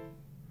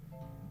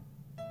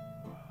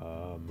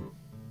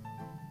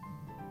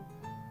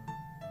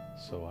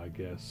 So I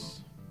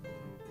guess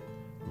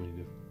we need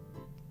to.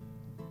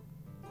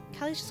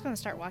 Callie's just gonna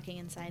start walking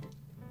inside.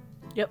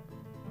 Yep.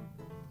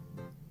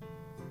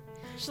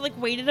 She like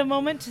waited a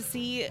moment to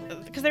see,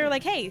 because they were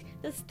like, "Hey,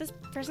 this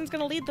person's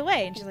gonna lead the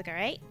way," and she's like, "All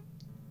right,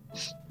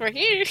 We're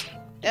here.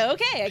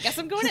 okay, I guess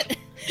I'm going it."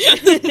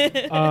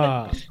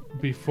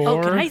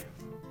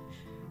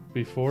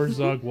 Before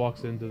Zug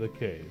walks into the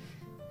cave,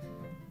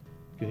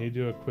 can he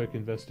do a quick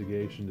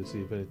investigation to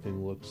see if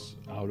anything looks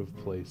out of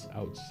place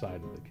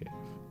outside of the cave?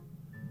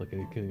 Like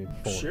anything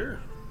foreign Sure.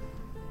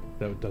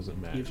 that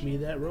doesn't match. Give me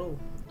that roll.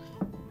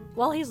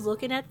 While he's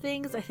looking at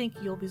things, I think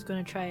Yulby's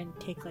gonna try and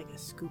take like a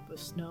scoop of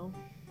snow.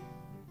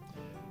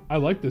 I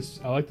like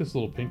this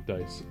little pink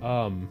dice.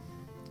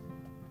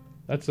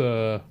 That's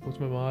a,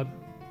 what's my mod?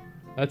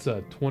 That's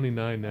a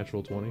 29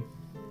 natural 20.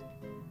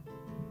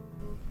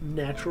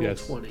 Natural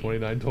Yes, 20.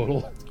 29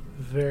 total.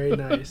 Very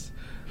nice.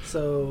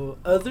 So,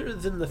 other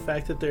than the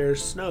fact that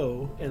there's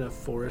snow in a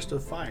forest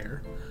of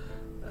fire,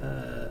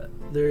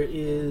 there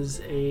is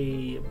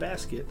a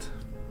basket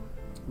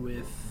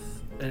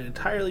with an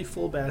entirely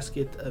full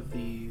basket of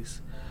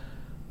these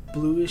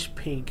bluish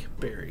pink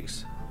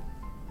berries.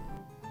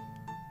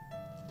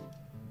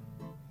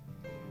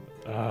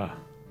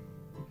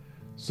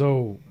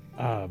 So,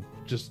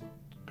 just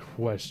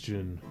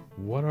question,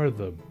 what are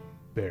the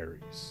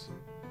berries?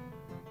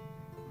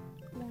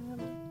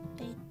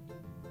 They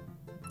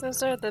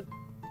Those are the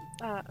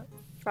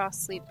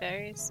frost sleep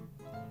berries.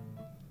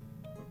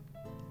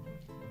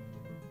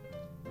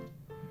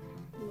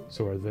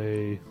 So are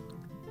they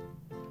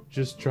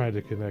just trying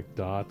to connect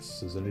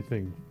dots? Is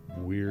anything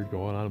weird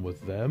going on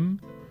with them?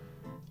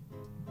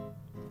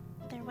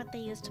 they're what they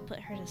used to put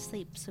her to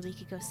sleep so we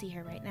could go see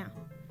her right now.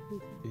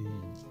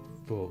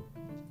 Well,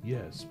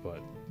 yes,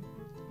 but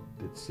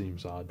it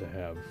seems odd to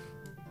have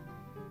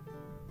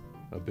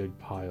a big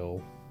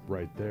pile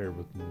right there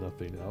with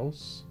nothing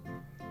else.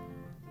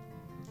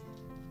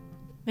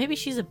 Maybe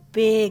she's a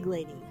big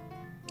lady.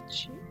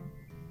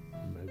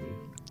 Maybe.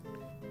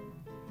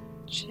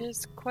 She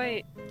is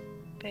quite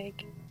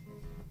big.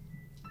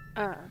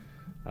 I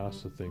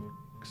also think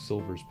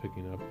Silver's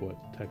picking up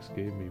what Tex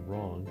gave me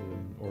wrong,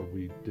 or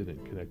we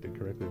didn't connect it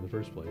correctly in the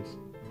first place.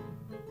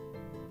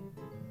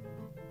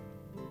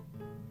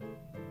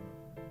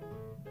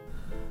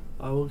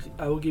 I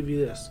will give you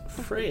this.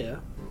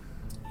 Freya,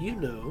 you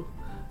know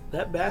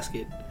that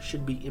basket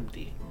should be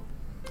empty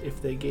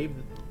if they gave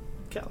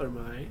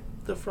Calamai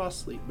the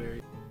frost sleep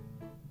berry.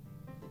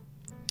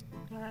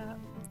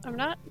 I'm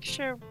not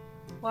sure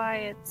why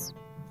it's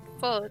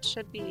full. It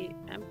should be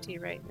empty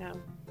right now.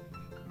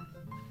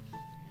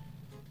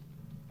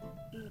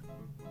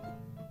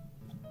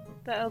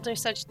 The elder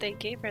said they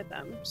gave her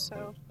them,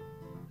 so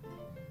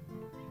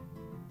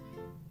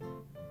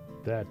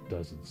That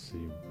doesn't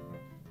seem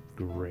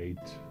great,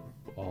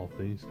 all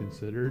things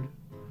considered,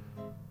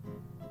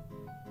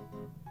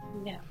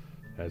 no.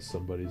 as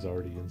somebody's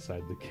already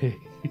inside the cave.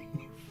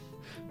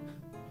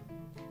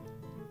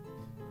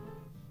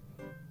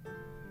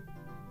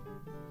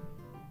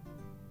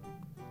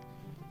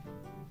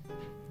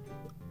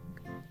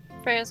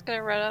 Freya's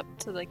gonna run up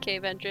to the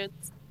cave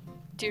entrance,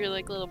 do her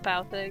like little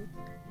bow thing,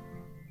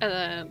 and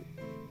then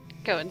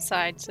go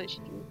inside so she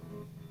can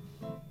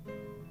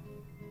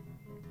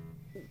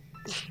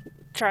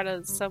try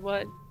to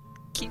somewhat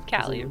keep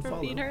Callie Does from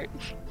anyone being follow? hurt.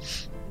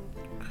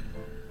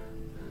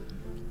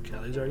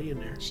 Callie's already in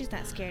there. She's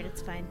not scared,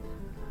 it's fine.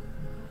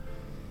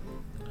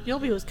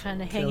 Yobi was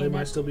kind of Callie hanging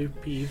might out. still be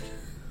peeved.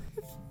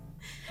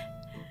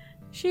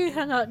 She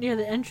hung out near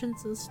the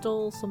entrance and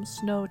stole some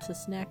snow to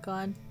snack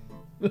on.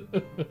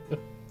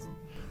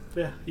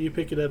 Yeah, you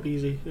pick it up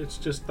easy. It's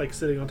just like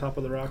sitting on top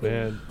of the rock.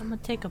 Man, I'm gonna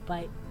take a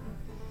bite.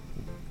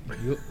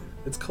 you'll,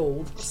 It's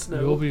cold. Snow.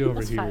 you'll be over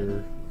That's here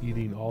fine.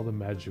 eating all the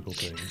magical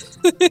things.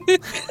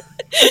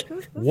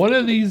 One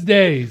of these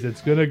days,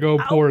 it's gonna go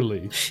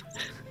poorly.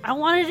 I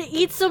wanted to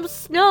eat some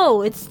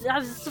snow. It's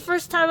the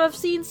first time I've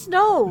seen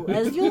snow,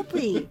 as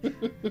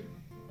Yobi.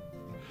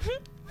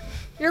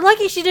 You're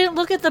lucky she didn't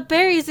look at the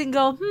berries and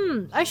go,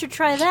 I should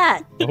try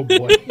that. Oh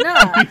boy.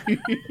 Nah.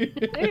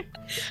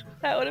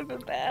 That would have been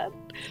bad.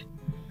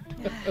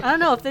 I don't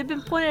know, if they'd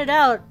been pointed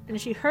out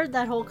and she heard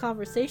that whole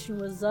conversation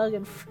with Zug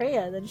and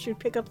Freya, then she would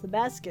pick up the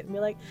basket and be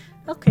like,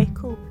 okay,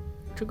 cool.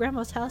 To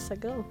Grandma's house I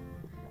go.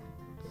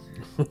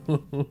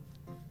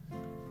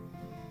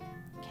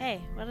 Okay,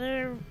 what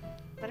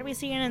are we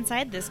seeing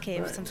inside this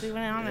cave Right. since we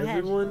went on ahead?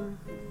 Everyone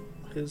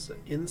is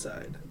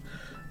inside.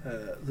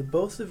 The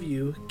both of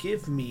you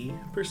give me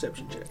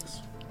perception checks.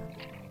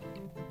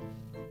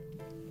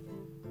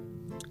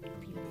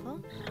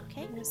 Beautiful.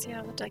 Okay. Let me see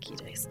how the ducky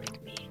dice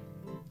like me.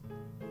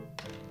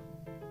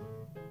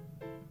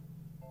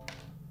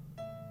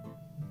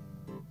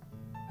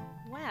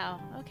 Wow,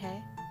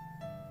 okay.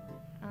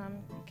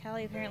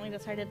 Callie apparently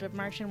decided to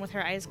march in with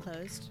her eyes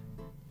closed.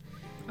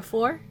 A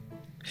 4?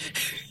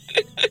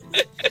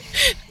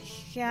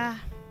 Yeah.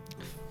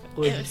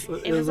 Was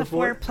It was a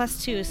 4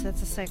 plus 2, so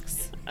that's a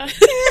 6.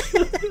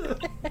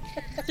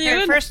 You Her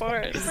and first, the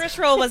forest. first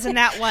roll was a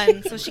nat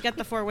 1, so she got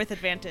the 4 with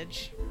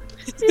advantage.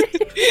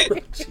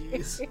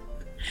 Jeez.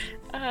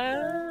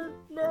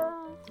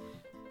 No.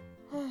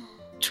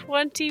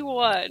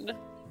 21.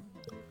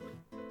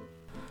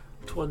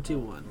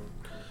 21.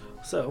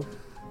 So,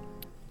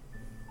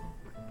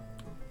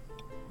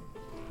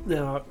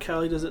 now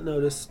Callie doesn't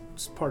notice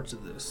parts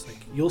of this.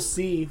 Like, you'll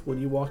see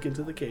when you walk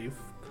into the cave,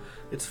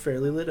 it's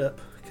fairly lit up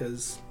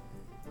because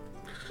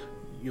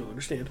you'll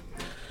understand.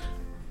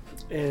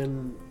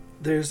 And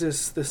there's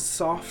this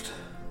soft,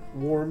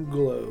 warm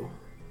glow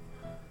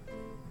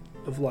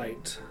of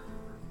light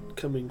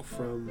coming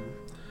from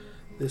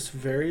this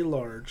very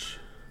large,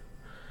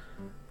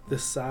 the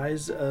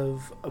size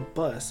of a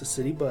bus, a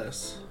city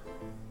bus,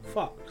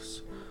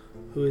 fox,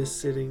 who is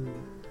sitting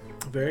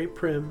very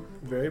prim,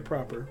 very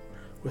proper,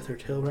 with her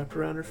tail wrapped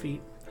around her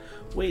feet,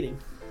 waiting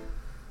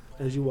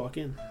as you walk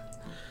in.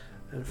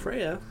 And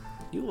Freya,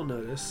 you will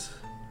notice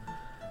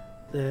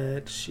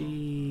that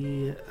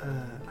she,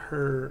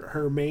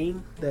 her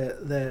mane,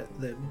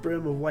 that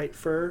brim of white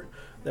fur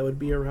that would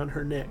be around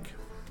her neck,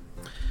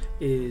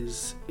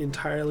 is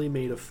entirely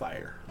made of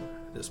fire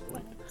at this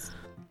point.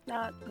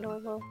 Not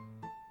normal.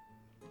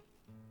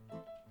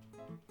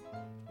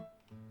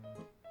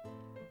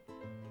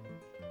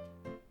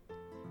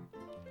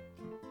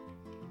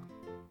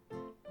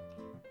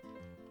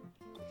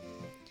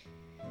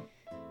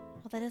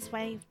 that is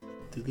why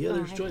Do the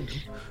others I- join them?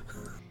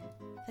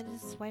 that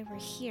is why we're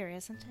here,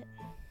 isn't it?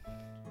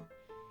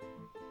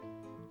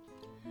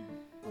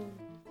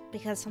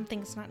 Because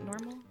something's not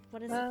normal?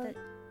 What is Well, it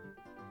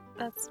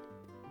That's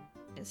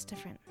that is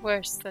different?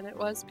 worse than it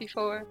was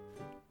before.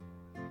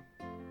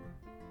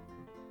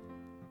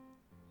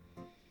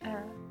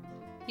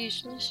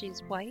 Usually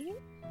she's white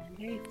and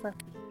very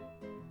fluffy.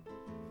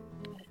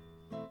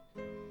 But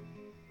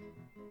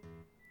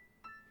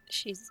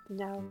she's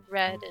now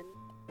red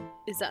and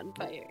is on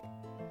fire.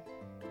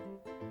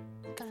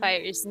 The fire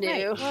is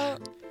new. Right,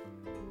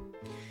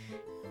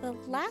 well,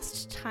 the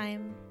last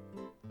time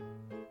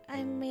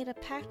I made a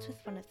pact with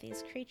one of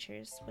these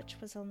creatures, which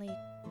was only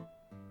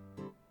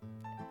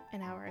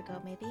an hour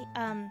ago, maybe,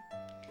 I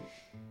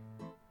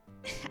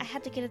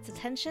had to get its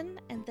attention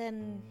and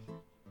then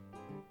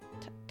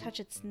touch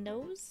its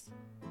nose.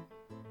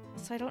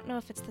 So I don't know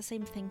if it's the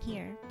same thing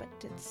here, but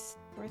it's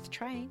worth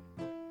trying.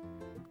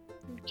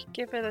 You could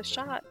give it a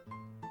shot.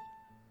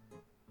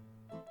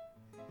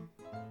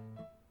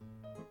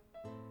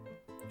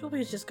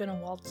 Toby's just gonna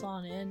waltz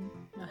on in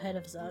ahead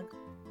of Zug.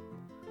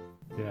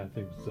 Yeah, I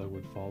think Zug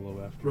would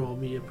follow after. Roll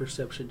me a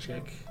perception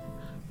check,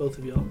 both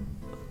of y'all.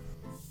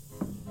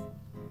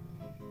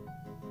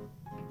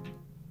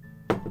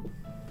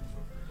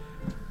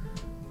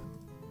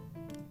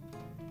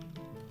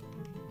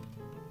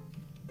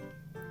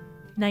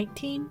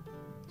 $19.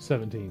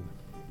 17.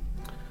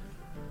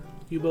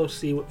 You both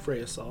see what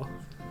Freya saw.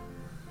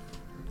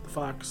 The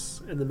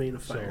fox and the mane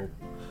of fire.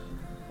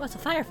 What's a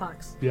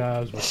firefox? Yeah, I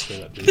was about to say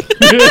that too.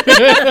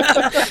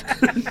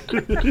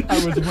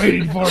 I was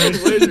waiting for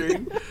it.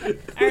 Wondering.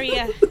 Are we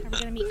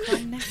gonna meet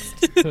Clem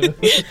next?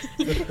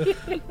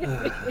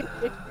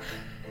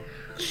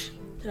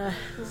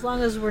 As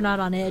long as we're not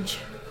on edge.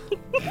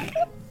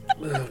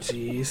 Oh,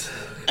 jeez.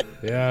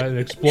 Yeah, and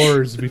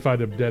explorers, we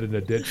find him dead in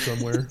a ditch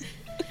somewhere.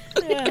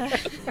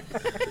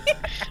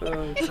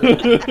 Oh,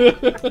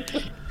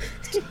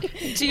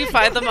 Do you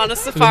find them on a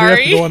So then we have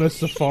to safari? go on a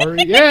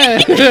safari.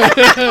 Yeah.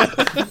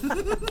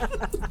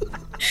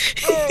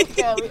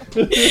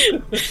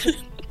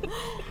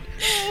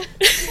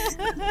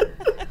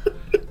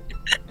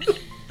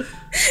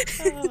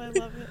 Oh, I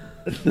love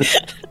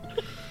it.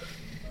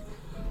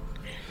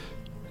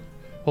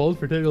 Hold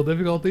for technical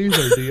difficulties.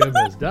 Our DM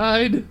has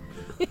died. no,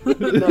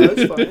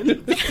 it's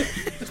fine.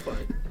 It's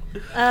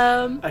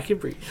fine. I can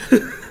breathe.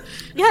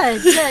 Yeah,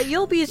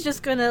 Yulby's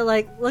just gonna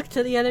look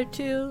to the other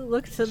two,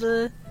 look to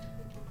the,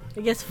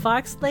 I guess,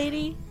 fox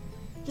lady,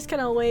 just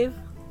kind of wave,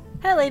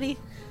 "Hi, lady."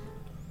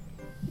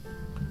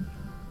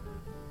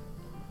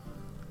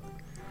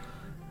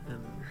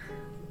 And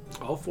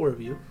all four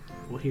of you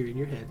will hear in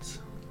your heads.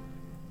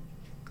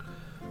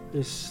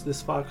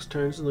 This fox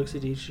turns and looks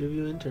at each of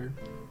you in turn.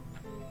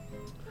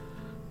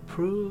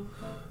 Prove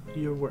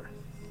your worth.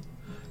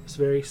 This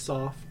very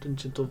soft and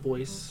gentle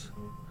voice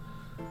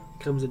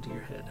comes into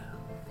your head.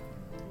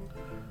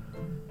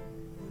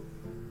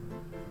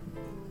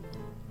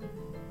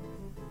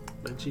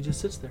 And she just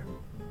sits there,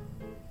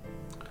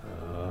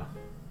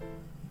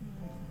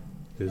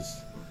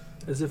 Is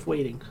as if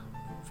waiting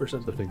for I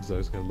something. think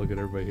Zug's gonna look at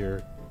everybody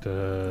here.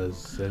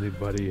 Does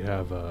anybody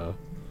have a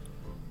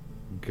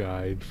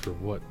guide for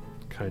what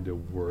kind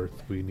of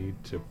worth we need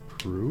to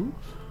prove?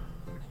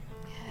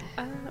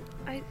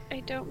 I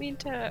don't mean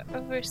to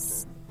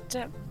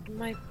overstep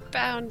my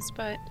bounds,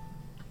 but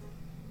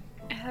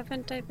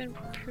haven't I been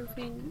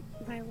proving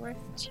my worth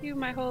to you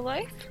my whole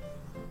life?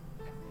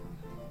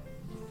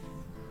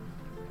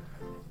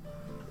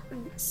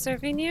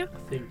 Serving you?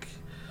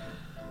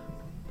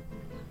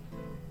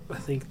 I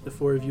think the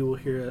four of you will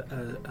hear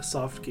a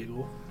soft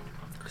giggle.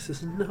 He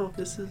says, "No,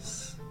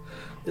 this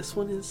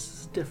one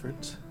is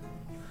different.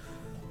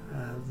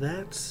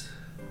 That,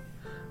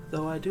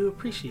 though I do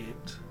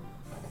appreciate,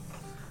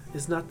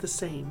 is not the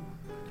same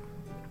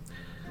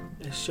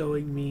as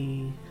showing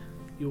me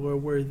you are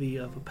worthy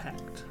of a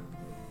pact."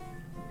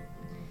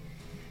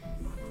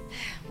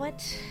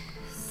 What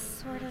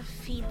sort of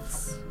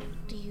feats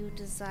do you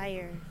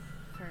desire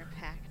for a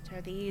pact?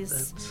 Are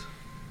these That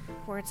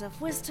words of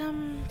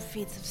wisdom,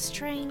 feats of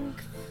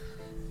strength?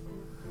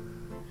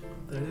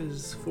 that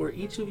is for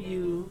each of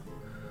you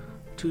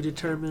to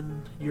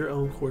determine your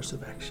own course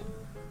of action,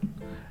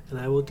 and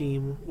I will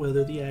deem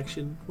whether the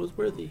action was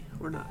worthy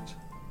or not.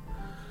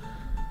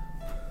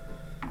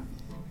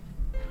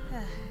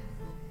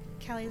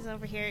 Callie's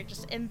over here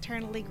just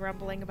internally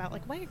grumbling about,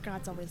 why are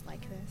gods always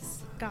like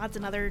this? Gods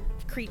and other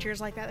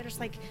creatures like that, they're just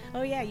like,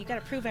 oh yeah, you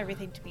gotta prove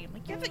everything to me. I'm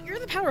like, you're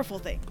the powerful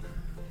thing.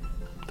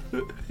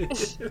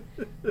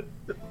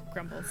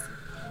 Grumbles.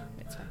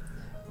 It's fine.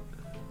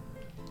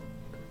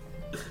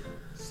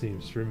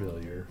 Seems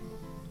familiar.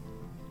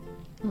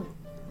 I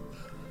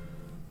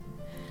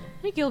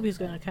think Yulby's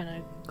gonna kind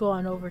of go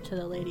on over to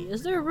the lady.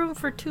 Is there room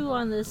for two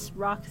on this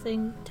rock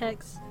thing,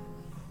 Tex?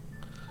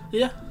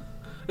 Yeah,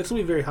 it's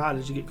gonna be very hot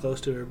as you get close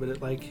to her, but it's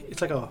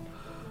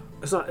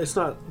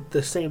not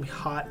the same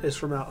hot as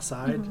from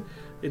outside. Mm-hmm.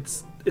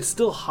 It's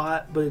still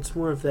hot, but it's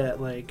more of that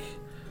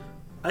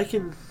I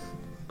can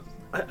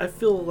I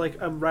feel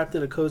like I'm wrapped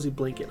in a cozy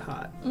blanket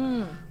hot.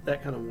 Mm,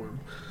 That kind of warm.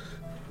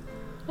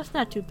 that's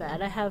not too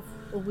bad. I have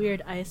a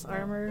weird ice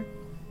armor.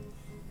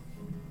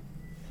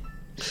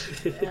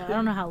 I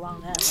don't know how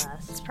long that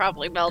lasts. It's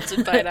probably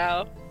melted by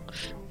now.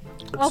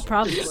 Oh,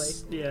 probably.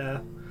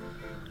 Yeah.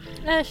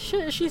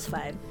 She's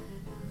fine.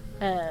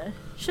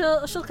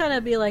 She'll kind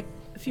of be like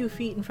a few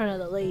feet in front of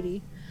the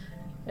lady.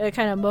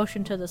 Kind of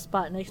motion to the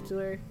spot next to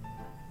her.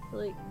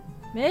 Like,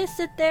 may I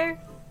sit there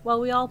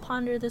while we all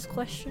ponder this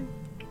question?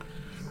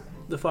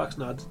 The fox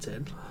nods its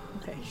head.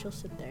 Okay, she'll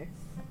sit there.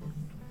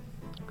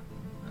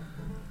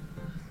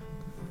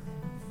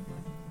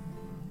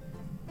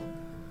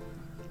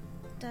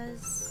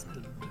 Does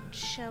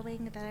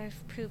showing that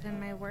I've proven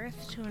my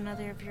worth to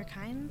another of your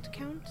kind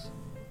count?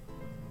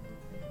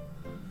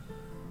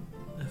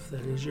 If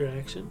that is your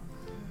action,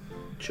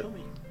 show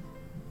me.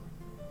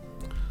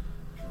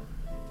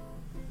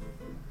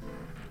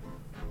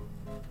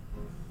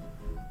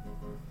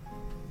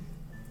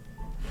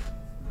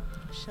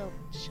 She'll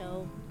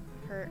show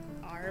her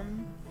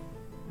arm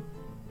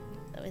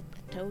with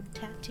the toad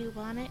tattoo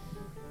on it.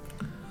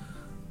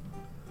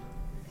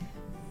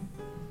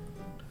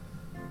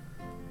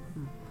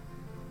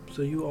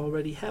 So you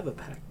already have a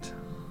pact.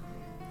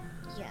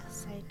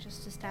 Yes, I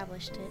just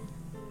established it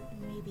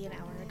maybe an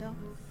hour ago.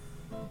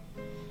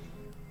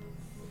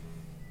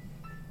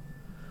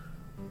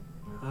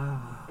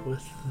 Ah,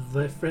 with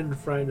my friend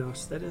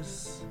Phrynos. That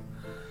is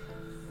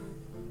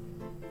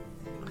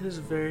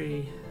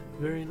very,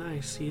 very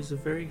nice. He's a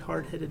very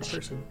hard-headed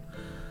person.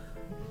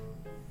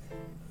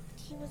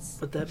 He was.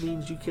 But that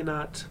means you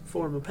cannot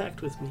form a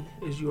pact with me,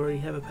 as you already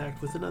have a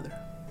pact with another.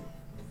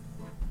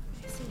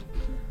 I see.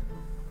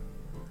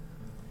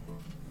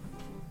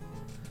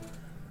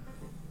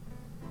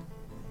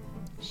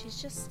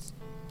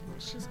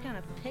 She's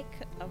gonna pick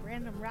a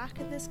random rock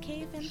in this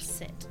cave and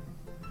sit.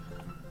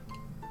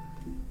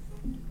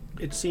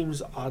 It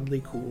seems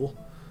oddly cool.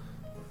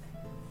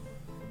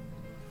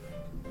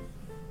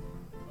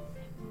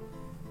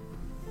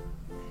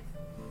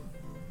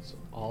 So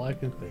all I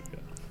can think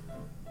of,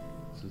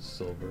 this is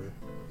silver,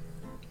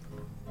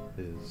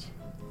 is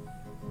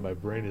my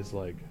brain is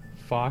like,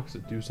 Fox,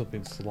 do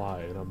something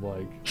sly, and I'm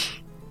like,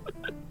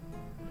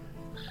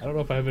 I don't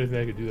know if I have anything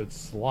I could do that's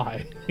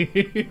sly.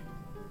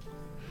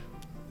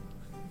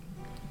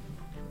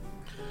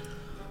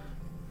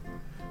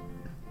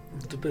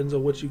 Depends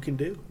on what you can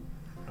do.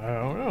 I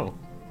don't know.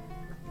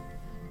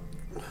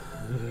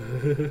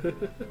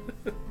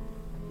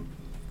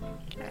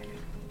 Okay.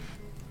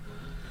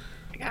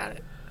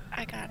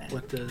 I got it.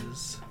 What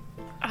does...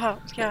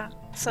 Oh, yeah.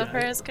 So Yeah.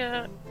 Freya's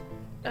gonna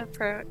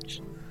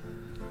approach,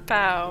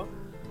 bow,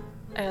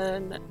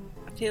 and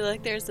I feel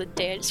like there's a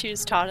dance she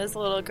was taught as a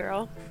little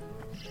girl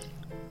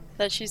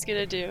that she's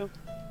gonna do.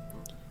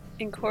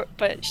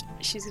 But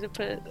she's gonna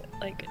put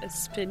like a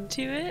spin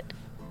to it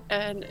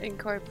and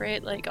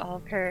incorporate like all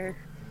of her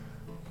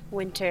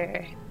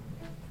winter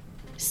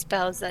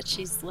spells that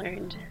she's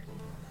learned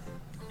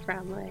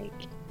from like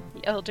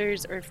the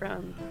elders or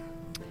from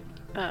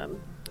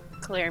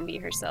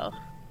Clairemy herself.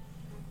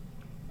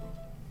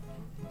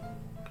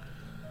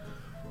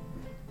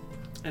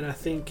 And I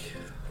think,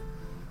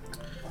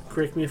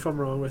 correct me if I'm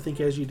wrong, but I think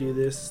as you do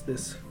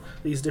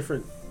these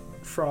different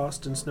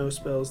frost and snow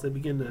spells, they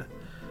begin to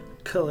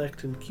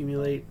collect and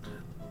accumulate,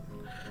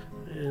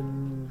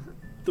 and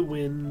the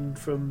wind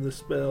from the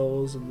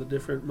spells and the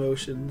different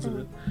motions,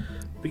 and it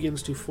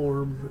begins to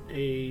form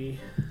a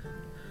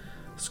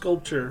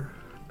sculpture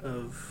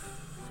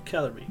of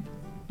Callerby.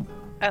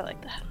 I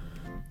like that.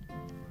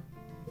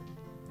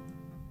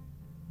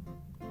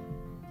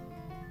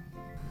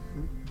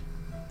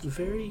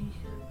 Very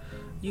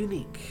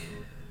unique.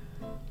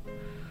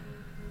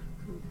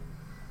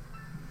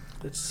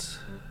 That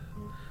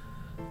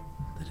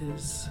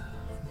is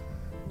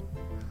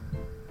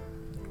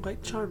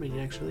quite charming,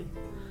 actually.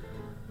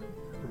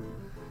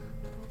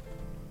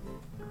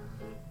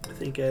 I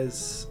think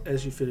as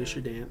you finish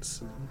your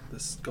dance and the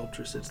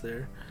sculpture sits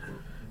there,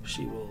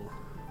 she will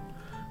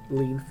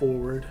lean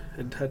forward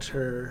and touch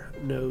her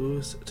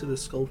nose to the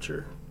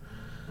sculpture,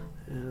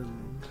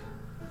 and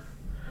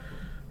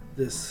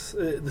the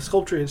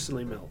sculpture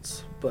instantly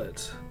melts.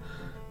 But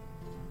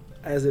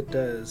as it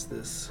does,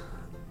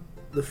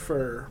 the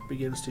fur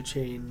begins to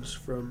change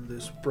from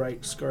this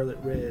bright scarlet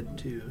red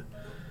to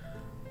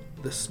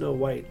the snow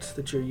white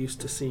that you're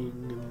used to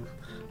seeing, and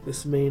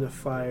this mane of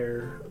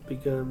fire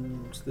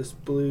becomes this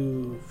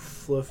blue,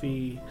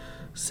 fluffy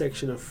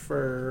section of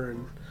fur,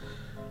 and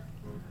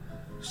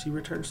she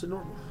returns to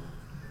normal.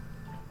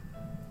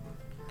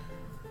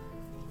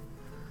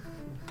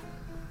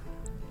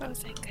 Oh,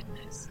 thank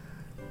goodness.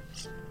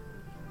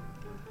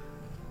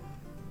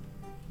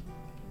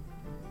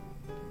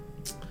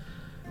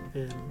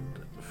 And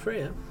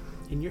Freya,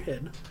 in your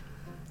head,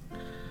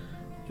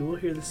 you will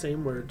hear the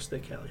same words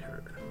that Callie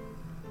heard.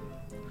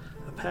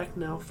 A pact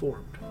now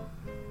formed.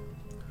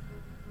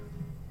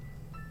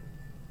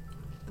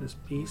 This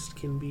beast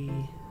can be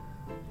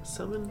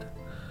summoned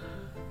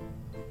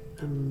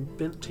and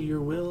bent to your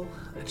will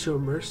at your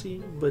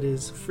mercy, but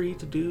is free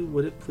to do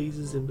what it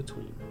pleases in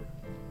between.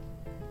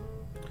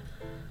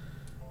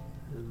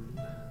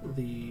 And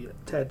the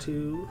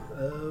tattoo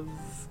of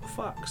a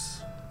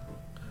fox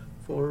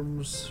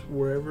forms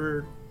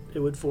wherever it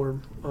would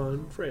form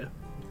on Freya.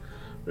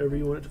 Wherever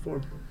you want it to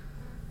form.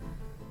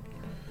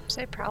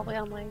 Say probably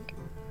on like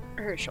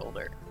her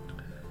shoulder.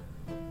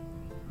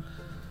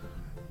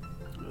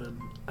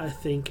 I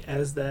think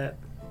as that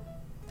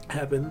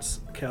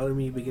happens,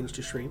 Calorme begins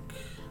to shrink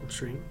and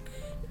shrink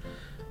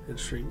and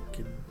shrink,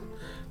 and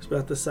it's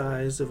about the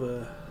size of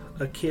a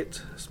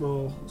kit,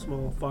 small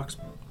fox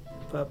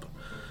pup.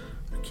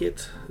 A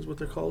kit is what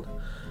they're called,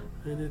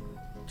 and it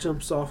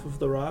jumps off of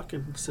the rock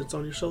and sits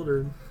on your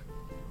shoulder and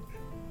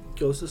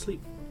goes to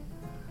sleep.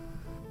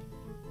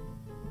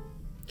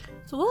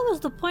 So what was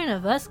the point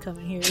of us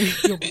coming here,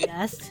 you'll be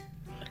asked?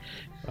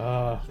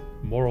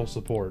 Moral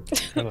support.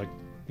 Kind of like,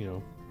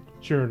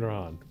 cheering her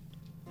on.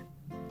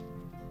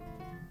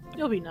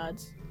 You'll be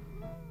nods.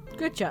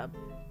 Good job.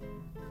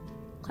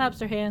 Claps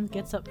her hands,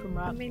 gets up from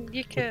I rock, mean,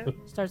 you could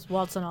starts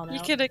waltzing on you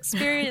out. could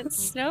experience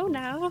snow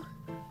now.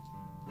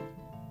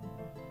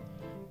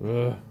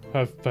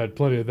 I've had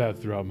plenty of that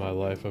throughout my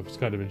life. I was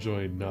kind of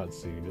enjoying not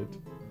seeing it.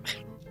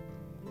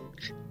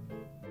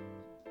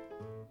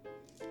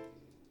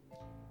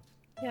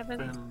 Yeah,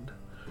 but And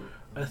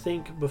I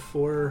think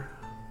before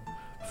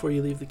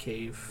you leave the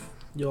cave,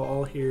 you'll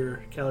all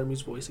hear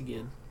Calorme's voice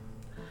again.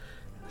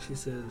 She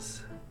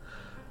says,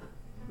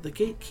 "The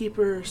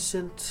gatekeeper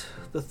sent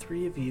the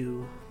three of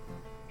you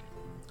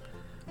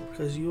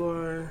because you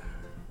are,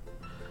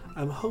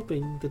 I'm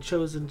hoping, the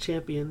chosen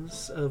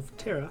champions of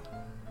Terra.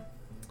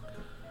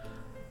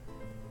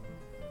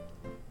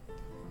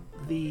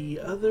 The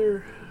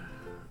other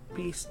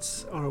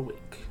beasts are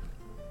awake.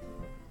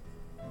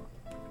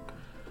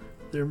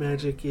 Their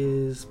magic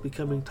is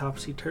becoming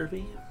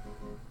topsy-turvy.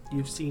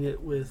 You've seen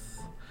it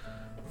with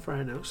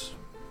Phrynos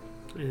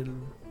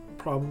and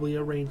probably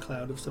a rain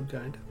cloud of some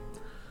kind.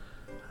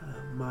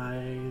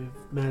 My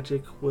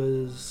magic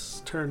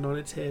was turned on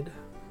its head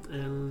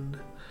and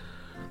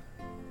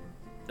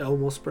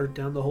almost burnt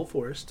down the whole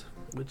forest,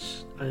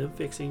 which I am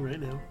fixing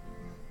right now.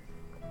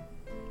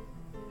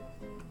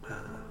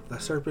 The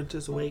serpent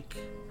is awake.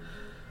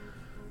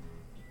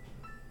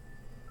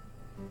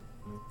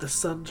 The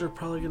suns are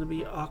probably going to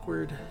be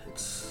awkward.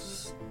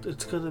 It's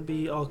going to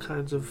be all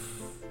kinds of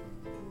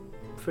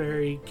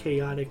very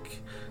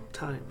chaotic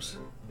times.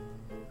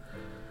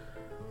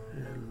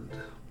 And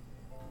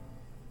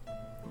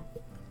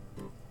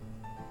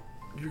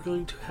you're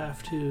going to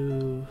have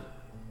to,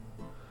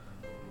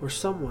 or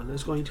someone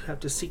is going to have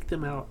to seek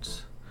them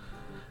out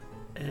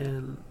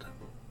and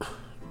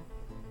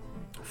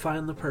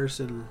find the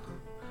person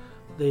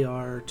they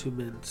are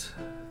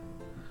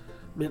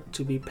meant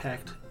to be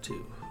packed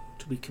to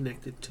be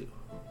connected to.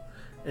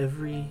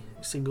 Every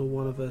single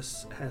one of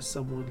us has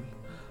someone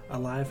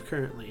alive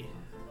currently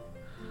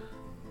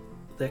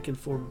that can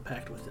form a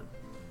pact with him.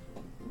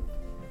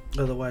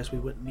 Otherwise, we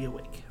wouldn't be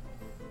awake.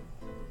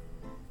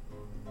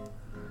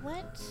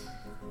 What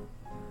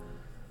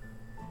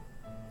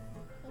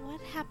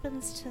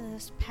happens to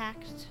this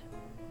pact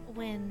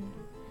when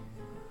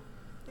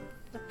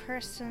the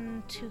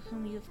person to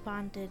whom you've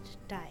bonded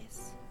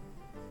dies?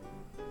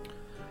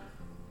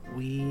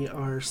 We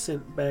are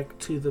sent back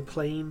to the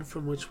plane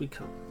from which we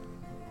come.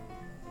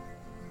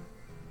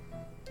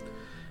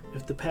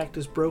 If the pact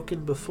is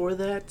broken before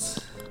that,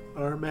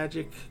 our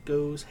magic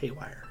goes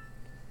haywire.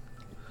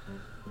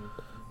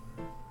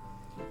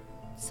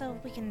 So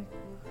we can...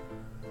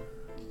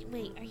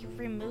 Wait, are you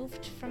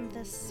removed from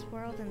this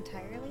world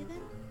entirely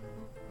then?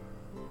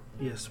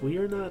 Yes, we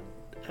are not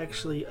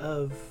actually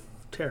of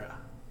Terra.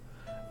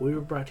 We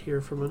were brought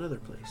here from another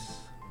place.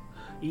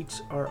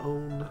 Each our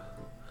own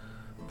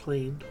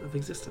plane of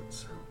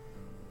existence.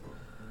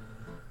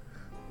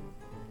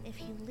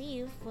 If you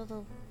leave, will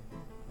the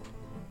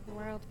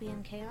world be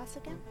in chaos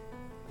again?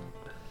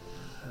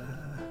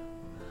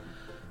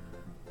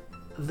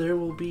 There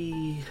will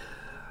be...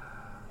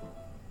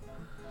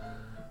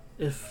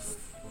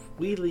 If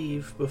we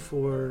leave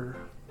before...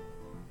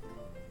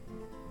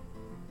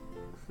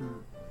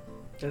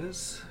 That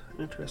is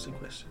an interesting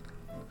question.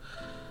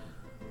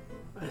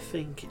 I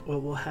think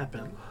what will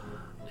happen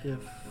if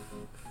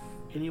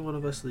any one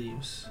of us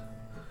leaves,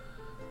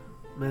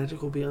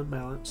 magic will be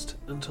unbalanced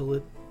until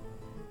it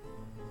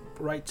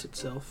rights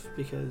itself,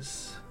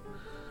 because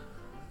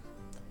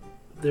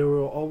there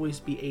will always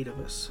be 8 of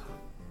us.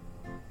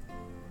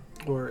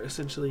 Or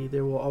essentially,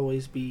 there will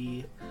always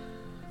be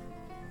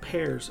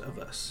pairs of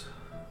us.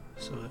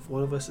 So if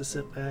one of us is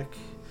sent back,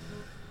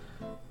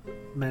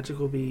 magic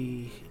will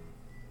be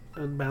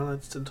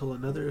unbalanced until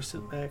another is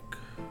sent back,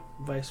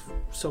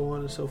 so on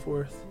and so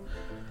forth.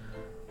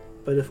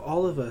 But if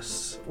all of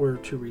us were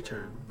to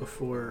return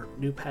before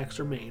new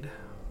pacts are made,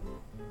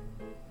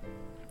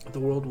 the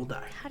world will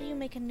die. How do you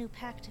make a new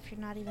pact if you're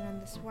not even in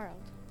this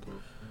world?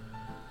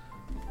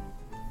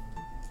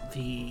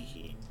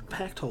 The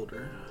pact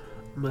holder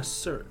must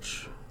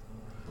search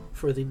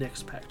for the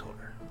next pact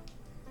holder.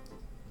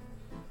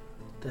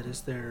 That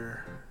is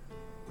their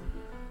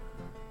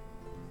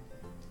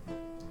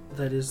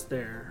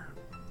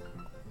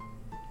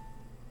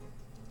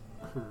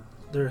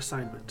their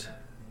assignment.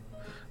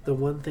 The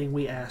one thing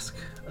we ask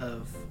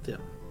of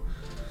them.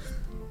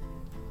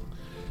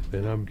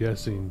 And I'm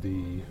guessing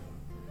the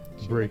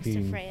She breaking.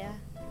 looks to Freya.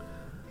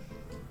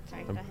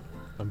 Sorry, go ahead.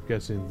 I'm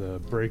guessing the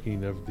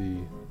breaking of the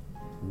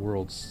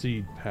World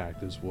Seed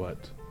Pact is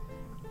what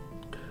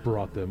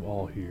brought them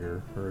all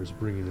here, or is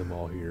bringing them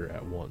all here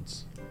at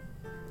once.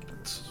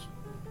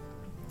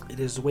 It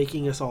is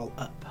waking us all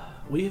up.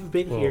 We've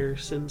been Well, here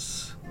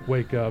since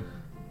Wake up,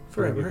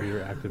 bring forever. it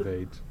here,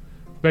 activate.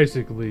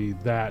 Basically,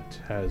 that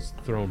has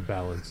thrown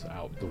balance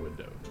out the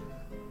window,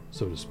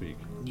 so to speak.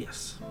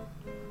 Yes.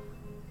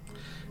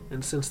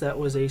 And since that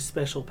was a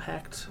special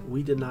pact,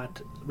 we did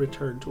not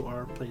return to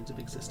our planes of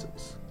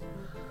existence.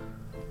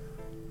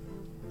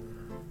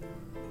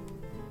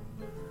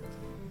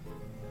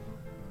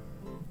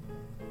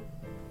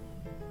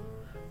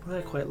 But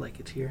I quite like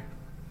it here.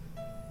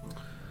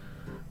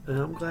 And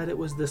I'm glad it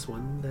was this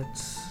one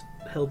that's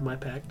held my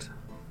pact.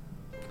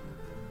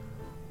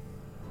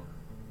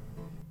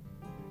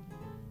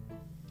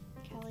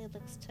 Callie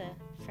looks to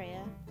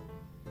Freya.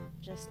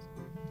 Just,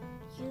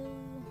 you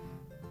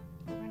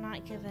were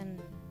not given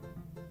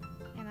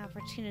an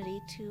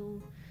opportunity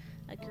to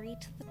agree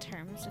to the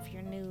terms of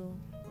your new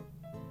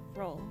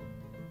role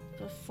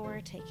before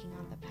taking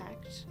on the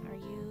pact. Are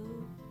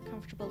you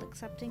comfortable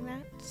accepting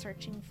that?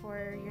 Searching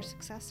for your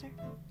successor?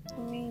 I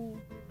mean,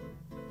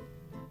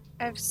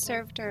 I've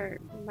served her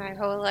my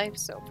whole life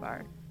so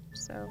far,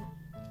 so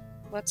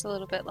what's a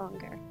little bit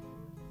longer?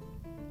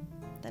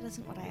 That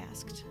isn't what I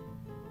asked.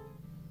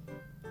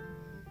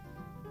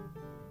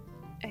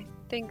 I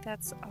think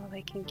that's all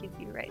I can give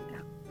you right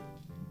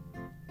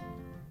now.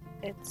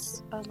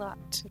 It's a lot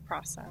to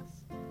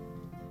process.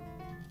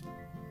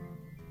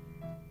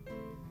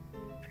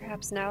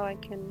 Perhaps now I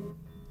can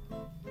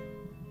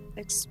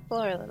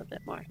explore a little bit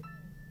more.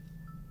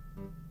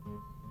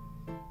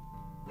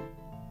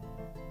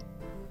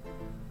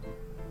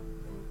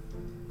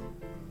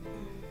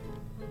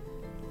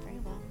 Very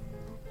well.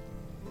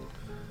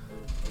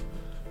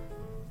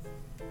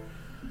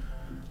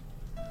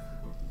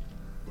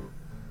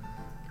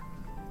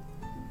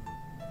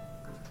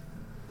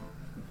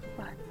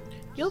 But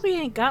Gilby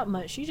ain't got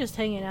much. She's just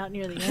hanging out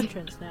near the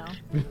entrance now.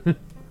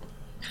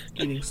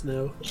 Eating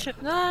snow.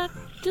 Nah,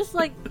 just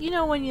like, you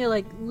know, when you're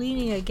like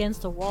leaning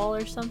against a wall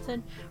or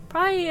something.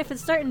 Probably if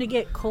it's starting to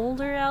get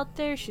colder out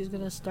there, she's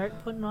gonna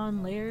start putting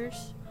on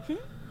layers.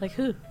 Like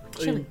who? I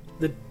Chilly. mean,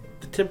 the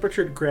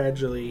temperature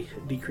gradually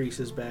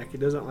decreases back. It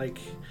doesn't like.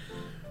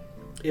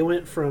 It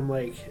went from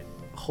like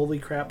holy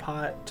crap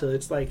hot to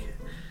it's like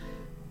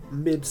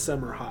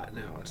midsummer hot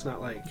now. It's not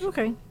like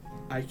Okay.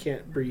 I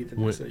can't breathe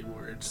in this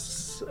anymore.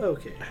 It's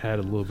okay. Had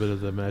a little bit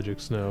of the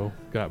magic snow,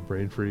 got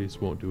brain freeze,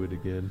 won't do it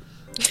again.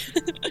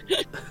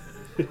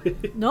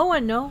 No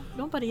one, no.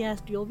 Nobody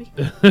asked Gilby.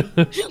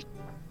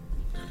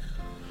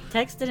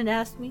 Tex didn't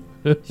ask me.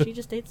 She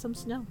just ate some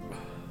snow.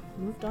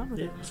 Moved on with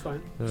Yeah, it. it's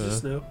fine. It's just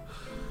snow.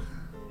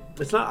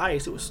 It's not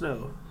ice. It was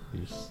snow.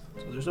 So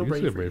there's no You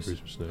brain get freeze. brain freeze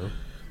from snow.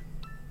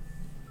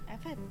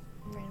 I've had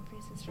brain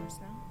freezes from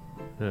snow.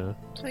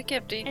 Yeah, we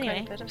kept eating quite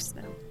Anyway. a bit of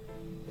snow.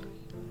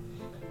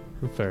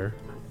 fair.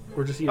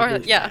 Or just eat Or, it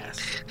really yeah.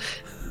 fast.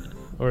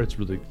 Or it's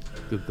really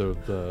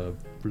the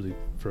really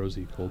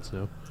frozy cold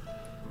snow.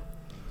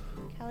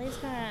 Callie's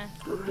gonna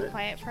be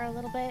quiet for a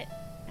little bit,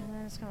 and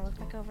then it's gonna look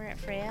back over at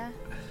Freya,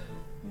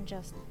 and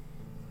just,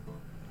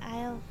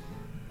 I'll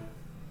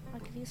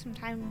give you some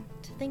time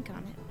to think on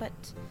it, but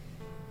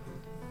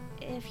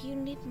if you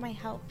need my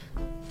help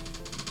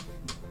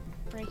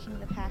breaking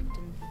the pact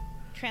and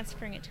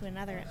transferring it to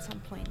another at some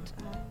point,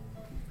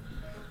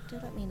 do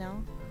let me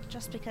know.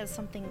 Just because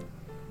something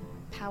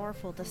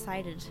powerful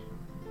decided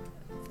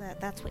that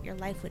that's what your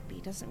life would be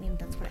doesn't mean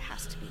that's what it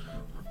has to be.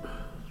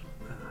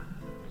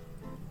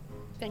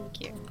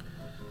 Thank you.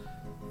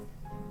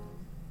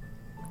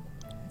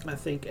 I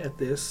think at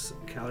this,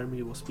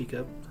 Calorme will speak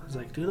up. I was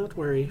like, do not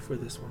worry for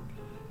this one.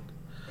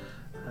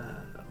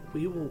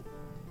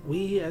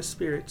 We as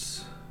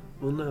spirits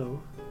will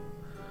know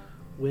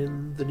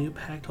when the new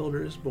pact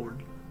holder is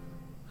born,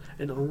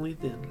 and only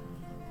then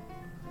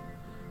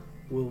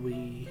will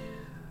we,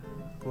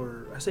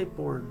 or I say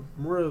born,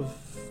 more of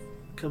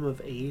come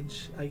of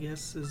age, I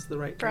guess is the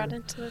right Brought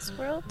term. into this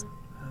world?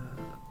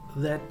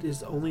 That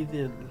is only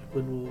then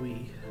when will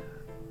we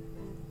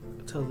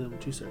tell them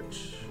to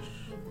search.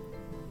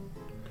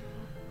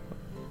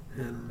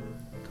 And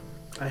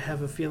I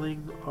have a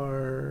feeling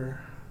our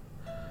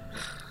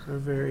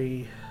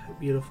very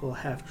beautiful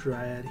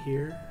half-dryad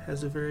here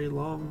has a very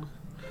long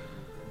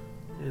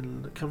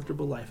and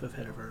comfortable life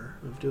ahead of her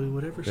of doing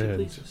whatever she And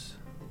pleases.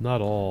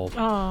 Not all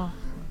Oh,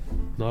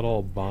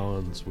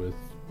 bonds with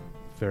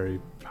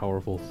very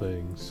powerful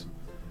things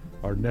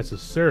are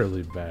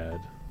necessarily bad.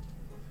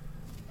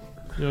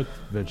 You know,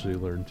 eventually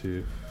learn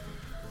to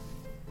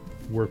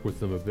work with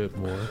them a bit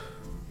more.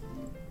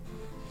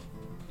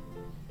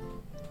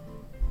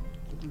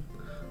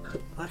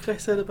 Like I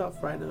said about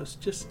Phrynos,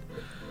 just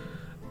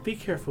be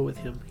careful with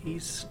him.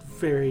 He's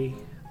very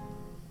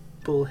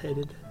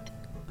bullheaded.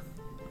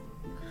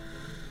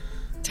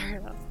 Turn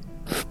it up.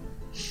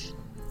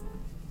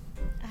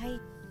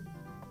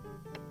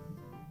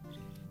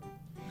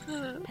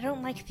 I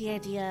don't like the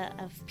idea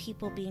of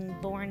people being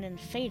born and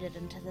fated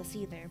into this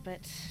either, but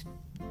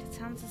it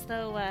sounds as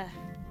though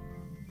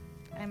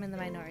I'm in the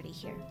minority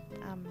here.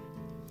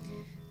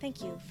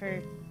 Thank you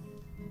for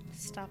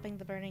stopping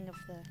the burning of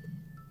the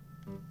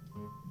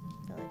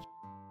village.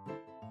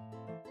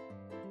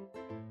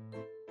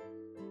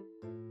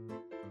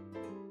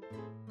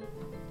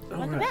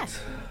 Welcome back.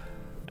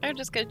 I'm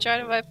just gonna try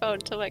to my phone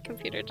until my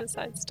computer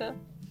decides to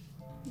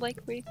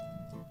like me.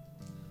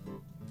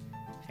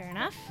 Fair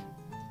enough.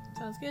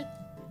 Sounds good.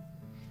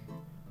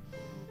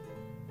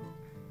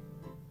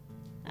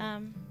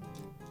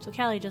 So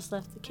Callie just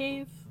left the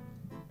cave.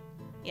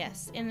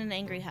 Yes, in an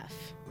angry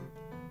huff.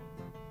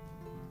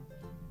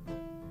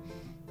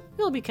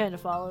 Willoughby kind of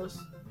follows.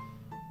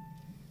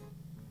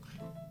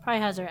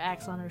 Probably has her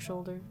axe on her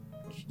shoulder.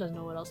 She doesn't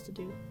know what else to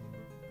do.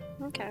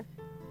 Okay.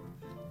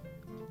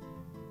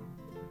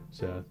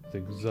 So I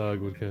think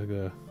Zug would kind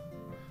of,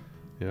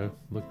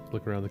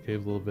 look around the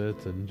cave a little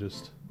bit and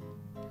just.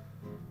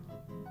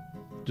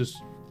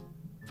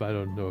 I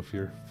don't know if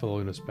you're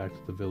following us back to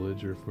the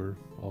village or if we're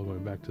all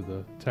going back to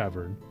the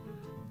tavern,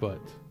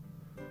 but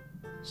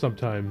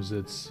sometimes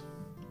it's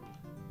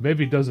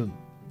maybe doesn't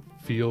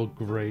feel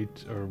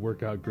great or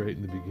work out great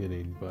in the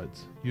beginning, but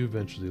you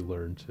eventually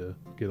learn to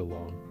get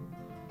along.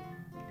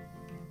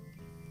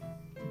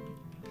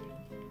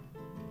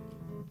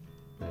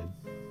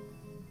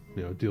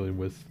 And dealing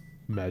with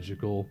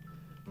magical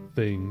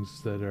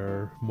things that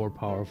are more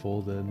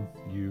powerful than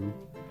you,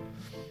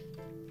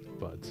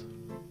 but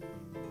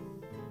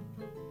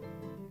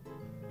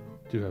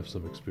do have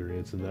some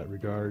experience in that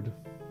regard.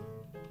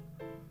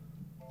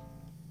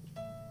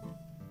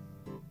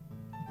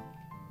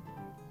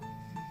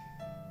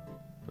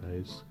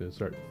 I'm just gonna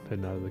start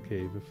heading out of the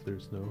cave if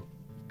there's no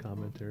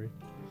commentary.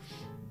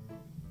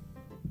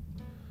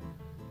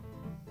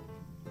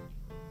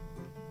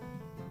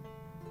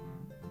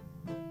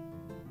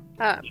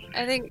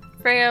 I think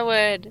Freya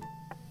would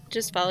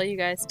just follow you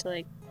guys to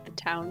like the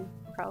town,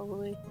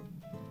 probably.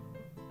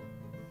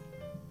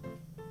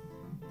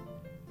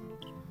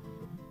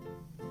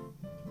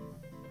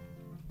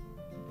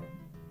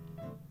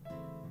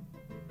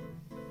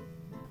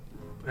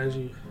 As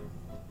you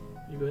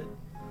go ahead.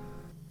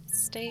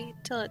 Stay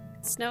till it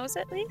snows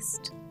at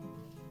least.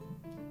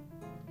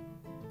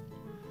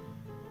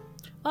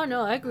 Oh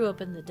no, I grew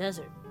up in the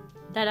desert.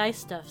 That ice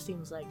stuff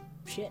seems like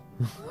shit.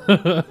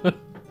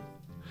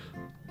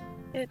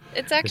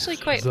 It's actually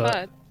quite So-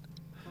 fun.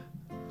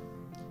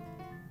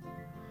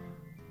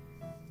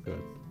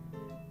 Good.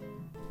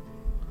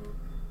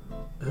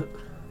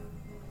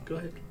 Go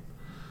ahead.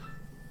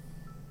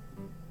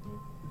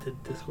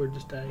 Did Discord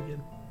just die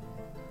again?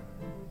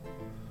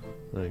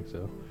 I think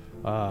so.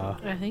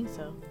 I think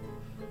so.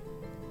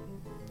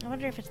 I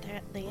wonder if it's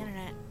the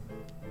internet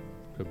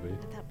Could be.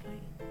 at that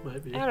point.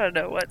 Might be. I don't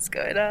know what's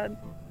going on.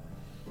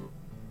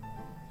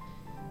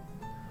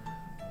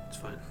 It's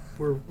fine.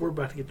 We're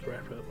about to get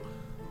wrapped up.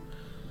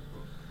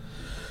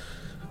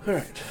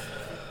 Alright.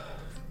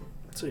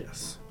 So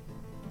yes.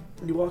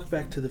 You walk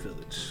back to the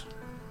village.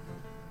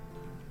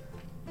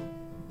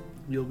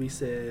 Willoughby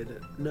said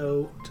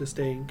no to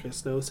staying because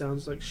snow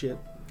sounds like shit.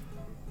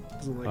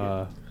 Doesn't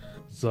like it.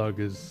 Zug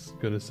is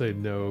gonna say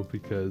no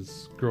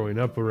because growing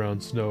up around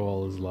snow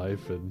all his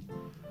life, and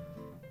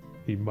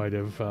he might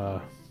have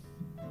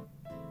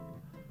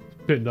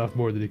bitten off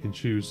more than he can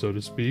chew, so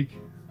to speak.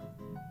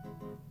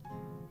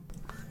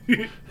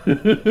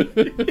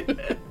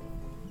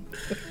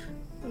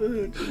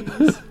 Oh,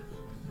 jeez.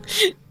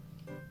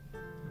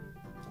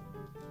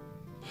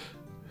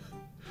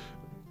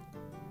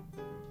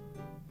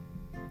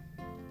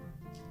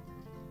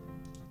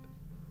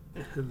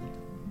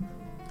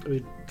 I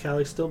mean,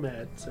 Callie's still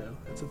mad, so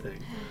that's a thing.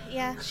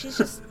 Yeah, she's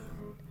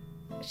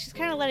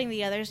kind of letting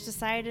the others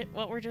decide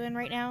what we're doing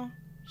right now.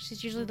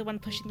 She's usually the one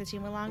pushing the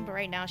team along, but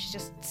right now she's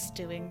just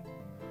stewing.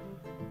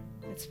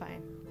 It's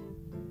fine.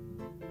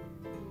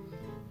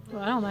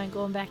 Well, I don't mind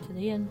going back to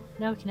the inn.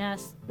 Now we can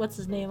ask, what's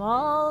his name,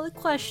 all the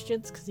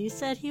questions, because he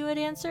said he would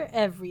answer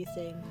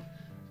everything.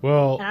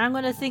 Well, And I'm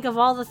going to think of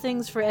all the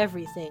things for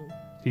everything.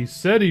 he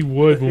said he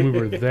would when we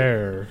were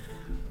there,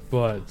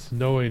 but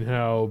knowing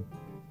how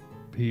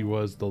he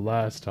was the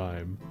last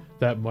time,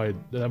 that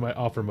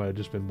offer might have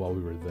just been while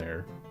we were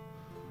there.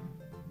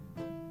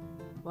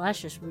 Well,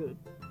 that's just rude.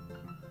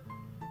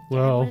 I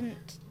Well,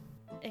 wouldn't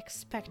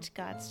expect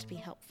gods to be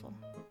helpful.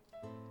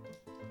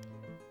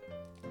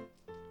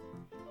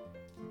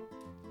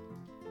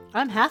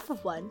 I'm half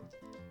of one.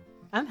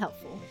 I'm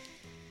helpful.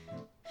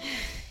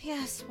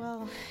 Yes,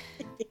 well,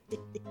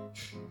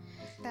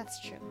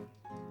 that's true.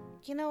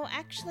 You know,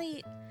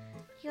 actually,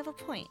 you have a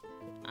point.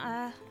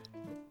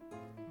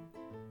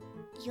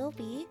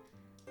 Yulby,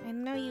 I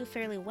know you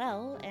fairly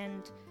well,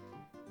 and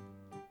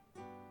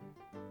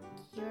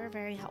you're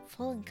very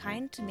helpful and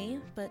kind to me,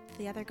 but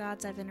the other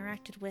gods I've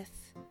interacted with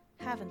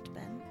haven't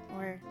been,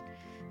 or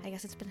I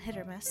guess it's been hit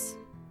or miss.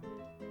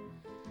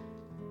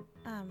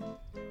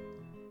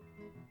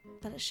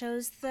 But it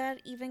shows that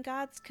even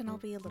gods can all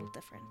be a little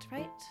different,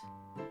 right?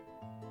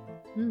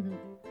 Mm-hmm.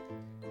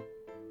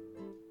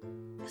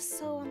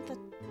 So on the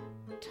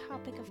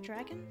topic of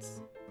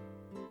dragons,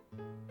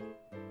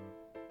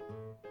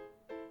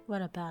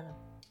 What about him?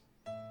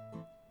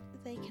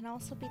 they can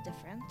also be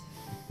different.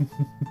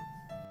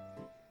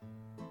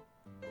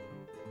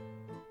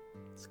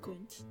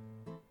 Squint.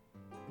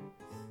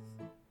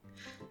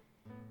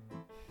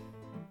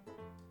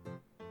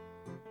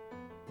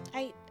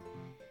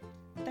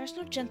 There's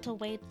no gentle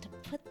way to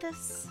put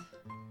this,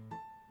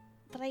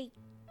 but I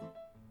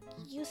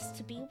used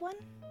to be one.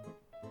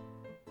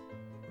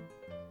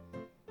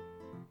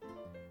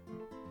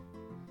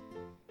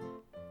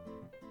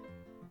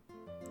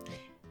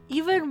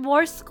 Even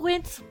more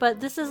squint, but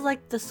this is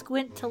like the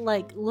squint to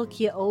like look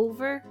you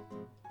over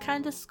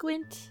kind of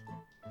squint.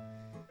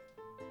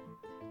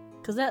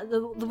 Cause that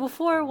the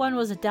before one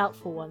was a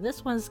doubtful one.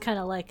 This one's kind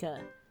of like a.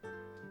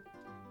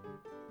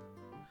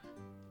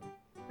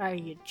 Are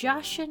you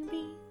joshing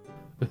me?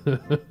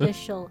 Then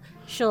she'll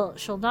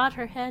nod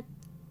her head.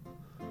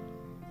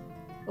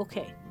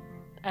 Okay,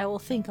 I will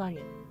think on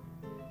it.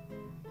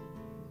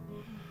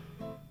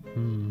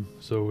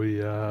 So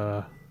we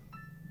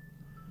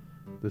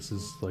this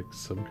is like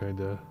some kind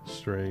of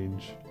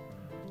strange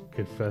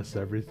confess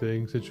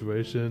everything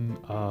situation.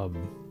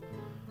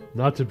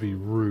 Not to be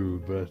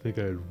rude, but I think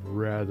I'd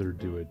rather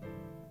do it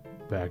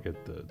back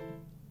at the,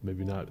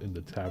 maybe not in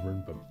the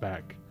tavern, but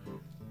back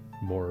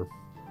more.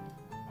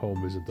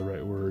 Home isn't the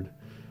right word.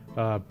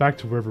 Back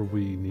to wherever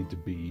we need to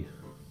be.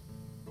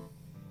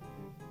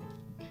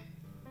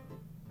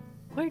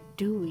 Where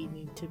do we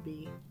need to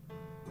be?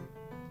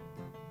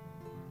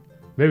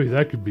 Maybe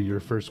that could be your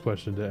first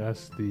question to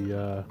ask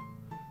the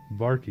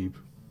barkeep.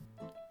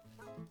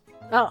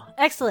 Oh,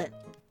 excellent.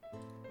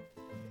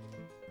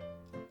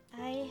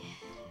 I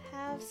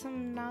have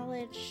some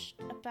knowledge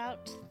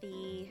about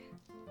the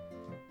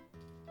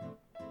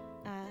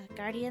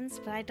guardians,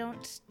 but I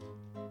don't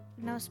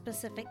know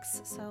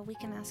specifics, so we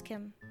can ask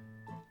him.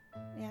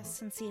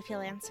 Yes, and see if he'll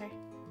answer.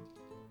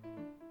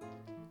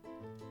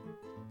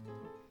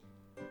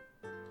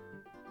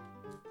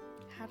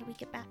 How do we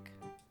get back?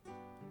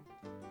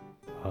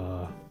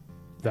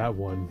 That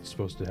one's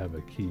supposed to have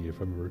a key, if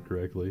I remember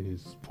correctly.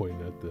 He's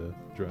pointing at the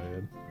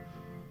dryad.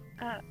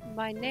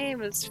 My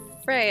name is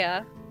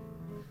Freya.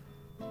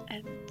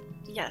 And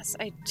yes,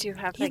 I do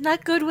have He's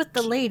not good with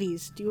the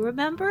ladies. Do you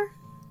remember?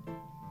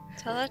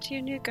 Tell that to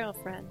your new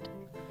girlfriend.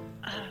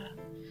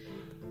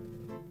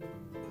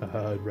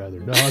 I'd rather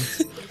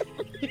not.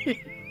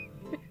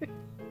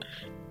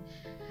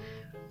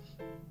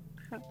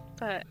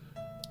 But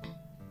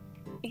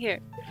here,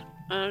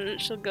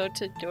 she'll go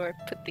to the door,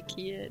 put the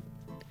key in,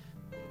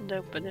 and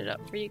open it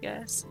up for you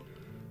guys.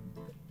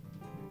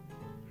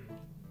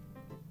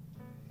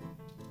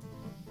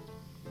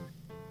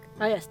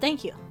 Oh yes,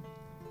 thank you.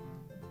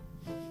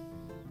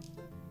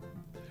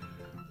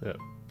 Yep.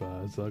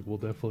 Zug will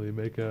definitely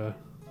make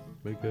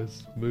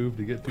us move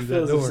to get through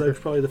that Feels as door. though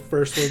probably the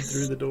first one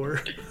through the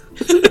door.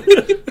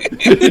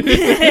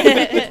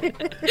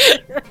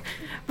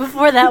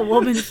 Before that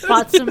woman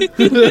spots him.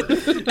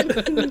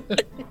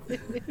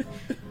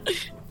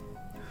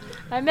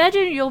 I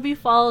imagine Yobi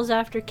follows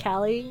after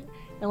Callie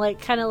and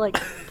kind of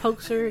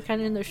pokes her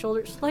kind of in the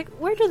shoulders. Like,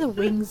 where do the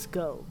wings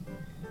go?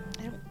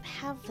 I don't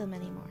have them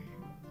anymore.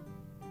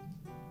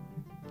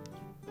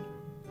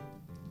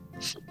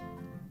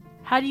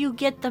 How do you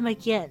get them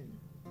again?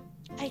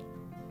 I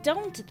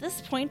don't at this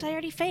point. I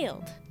already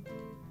failed.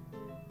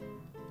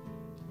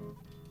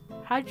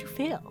 How'd you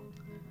fail?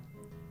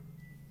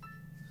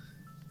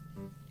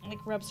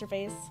 Rubs her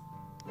face.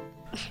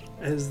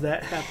 As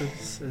that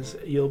happens, as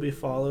Yobi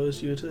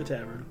follows you into the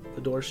tavern,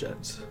 the door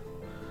shuts.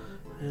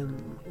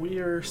 And we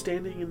are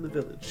standing in the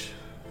village.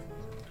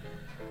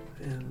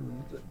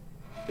 And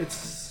it's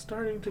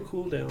starting to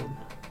cool down.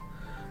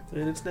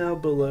 And it's now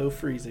below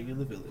freezing in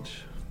the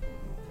village.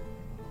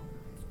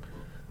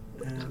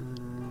 And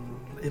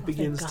it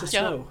begins to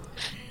God.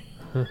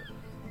 snow.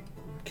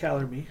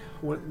 Callerme,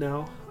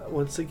 now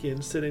once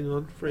again sitting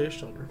on Freya's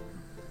shoulder,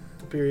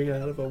 appearing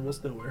out of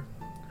almost nowhere,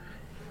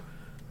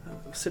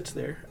 sits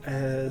there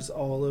as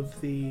all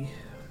of the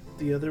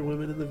other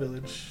women in the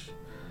village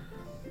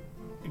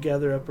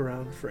gather up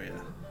around Freya,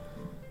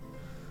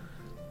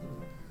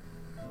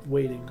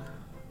 waiting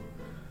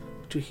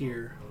to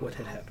hear what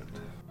had happened.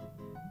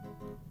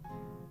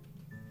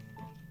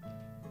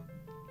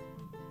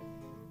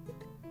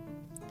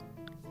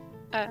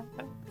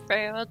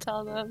 Freya will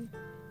tell them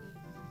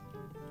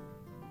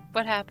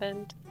what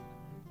happened.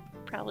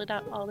 Probably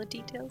not all the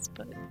details,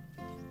 but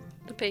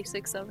the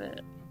basics of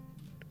it.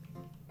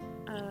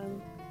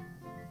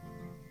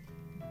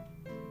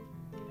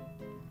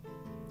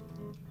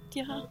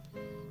 Yeah.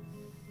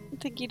 I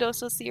think you'd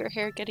also see her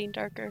hair getting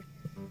darker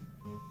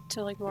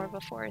to more of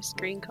a forest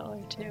green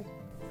color too.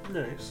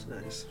 Nice.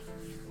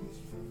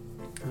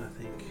 I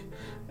think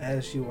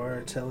as you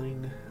are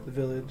telling the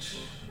village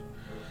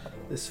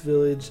this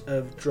village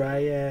of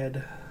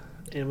Dryad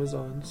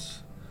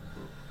Amazons.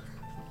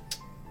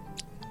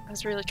 I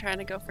was really trying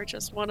to go for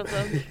just one of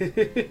them.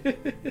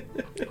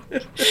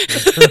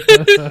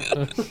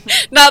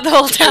 Not the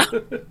whole town.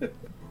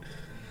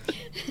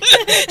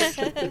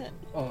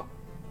 Oh,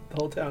 the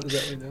whole town is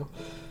that way now.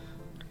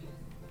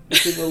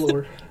 It's in the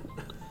lore.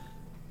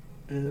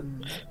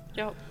 And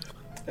Yep.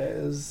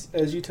 as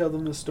you tell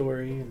them the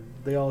story, and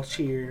they all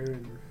cheer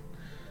and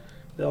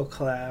they all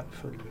clap,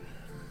 and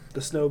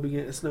the snow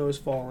is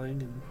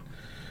falling, and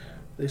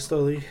they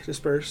slowly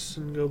disperse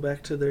and go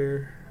back to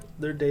their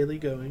daily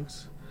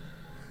goings.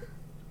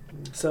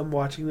 Some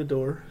watching the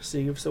door,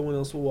 seeing if someone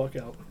else will walk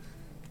out.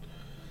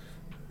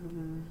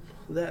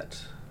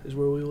 That is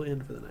where we will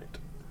end for the night.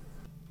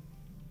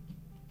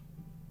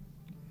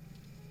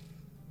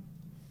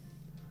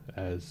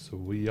 As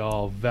we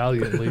all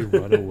valiantly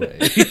run away.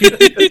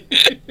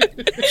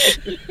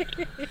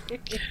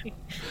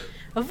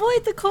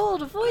 Avoid the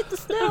cold, avoid the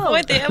snow.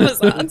 Avoid the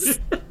Amazons.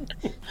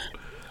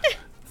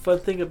 Fun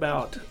thing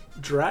about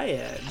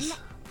dryads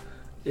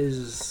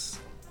is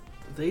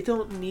they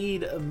don't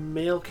need a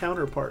male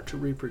counterpart to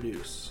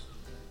reproduce.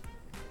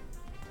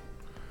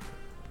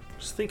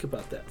 Just think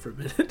about that for a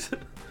minute.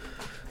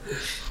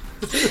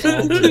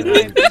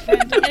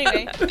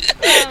 Anyway,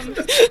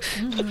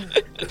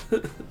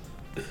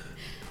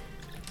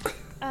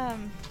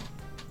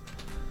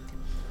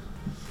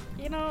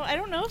 you know, I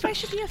don't know if I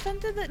should be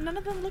offended that none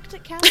of them looked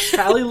at Callie.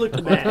 Callie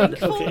looked mad,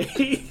 Thankful.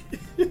 okay?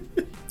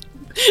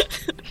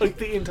 Like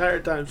the entire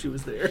time she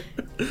was there.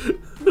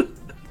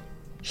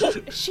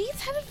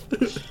 She's had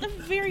a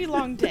very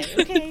long day,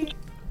 okay?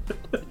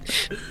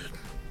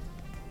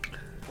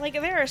 Like,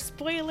 there are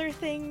spoiler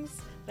things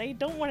that I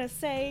don't want to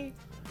say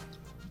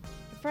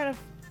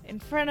in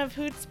front of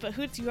Hoots, but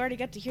Hoots, you already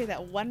got to hear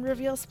that one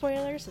reveal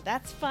spoiler, so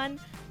that's fun.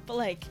 But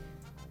like,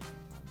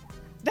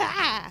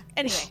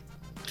 anyway.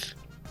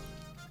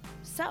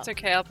 So, It's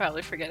okay, I'll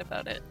probably forget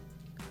about it.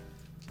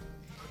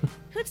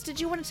 Hoots, did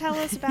you want to tell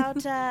us about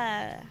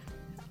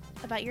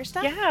your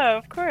stuff? Yeah,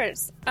 of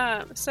course.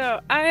 So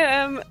I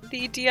am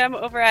the DM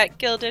over at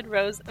Gilded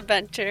Rose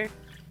Adventure.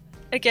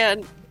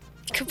 Again,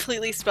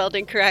 completely spelled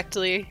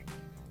incorrectly.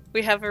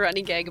 We have a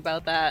running gag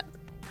about that.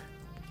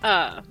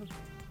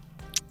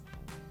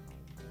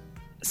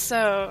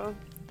 So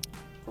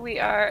we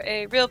are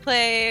a real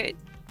play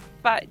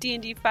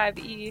D&D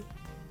 5e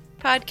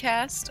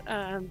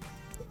podcast.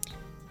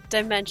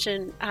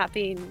 Dimension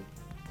hopping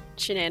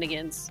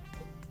shenanigans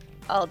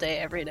all day,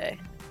 every day.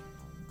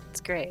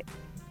 It's great.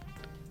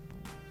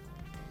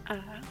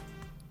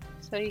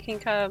 So you can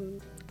come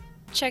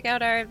check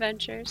out our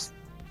adventures,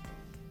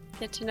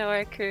 get to know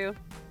our crew.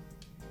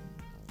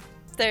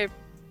 They're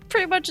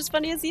pretty much as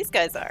funny as these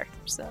guys are,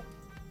 so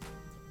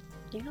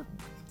yeah.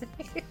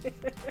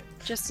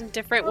 Just in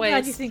different I'm ways.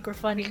 glad you think we're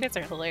funny. You guys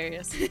are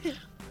hilarious.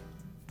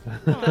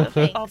 Aw,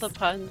 thanks. All the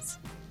puns.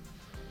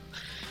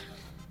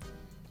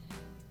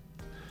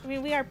 I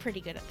mean, we are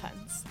pretty good at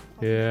puns.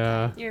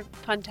 Yeah. You're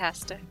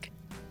puntastic.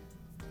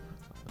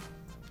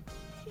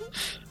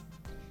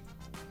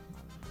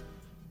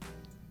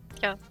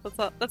 Yeah, that's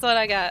what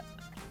I got.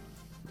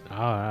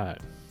 All right.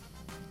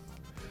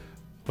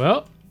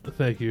 Well,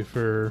 thank you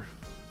for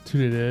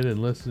tuning in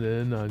and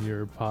listening on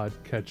your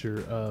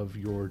podcatcher of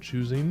your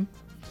choosing.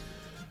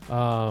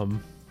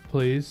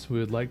 Please, we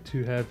would like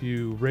to have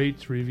you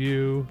rate,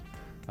 review,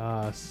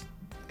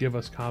 give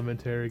us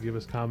commentary, give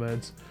us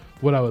comments.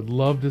 What I would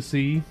love to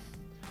see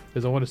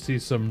is I want to see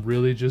some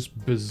really just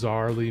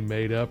bizarrely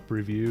made up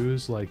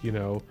reviews, like, you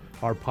know,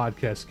 our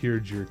podcast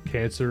cured your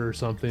cancer or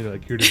something,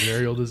 like cured your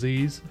venereal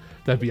disease.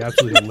 That'd be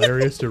absolutely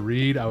hilarious to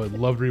read. I would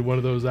love to read one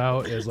of those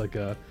out as like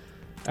a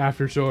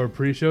after show or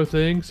pre-show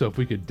thing. So if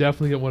we could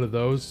definitely get one of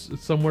those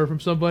somewhere from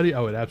somebody,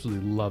 I would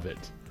absolutely love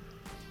it.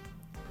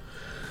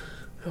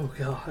 Oh,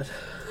 God.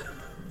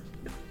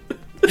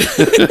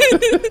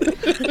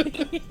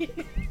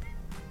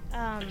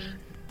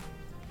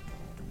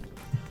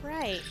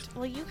 Right.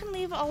 Well, you can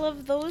leave all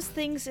of those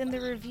things in the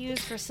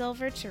reviews for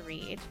Silver to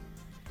read.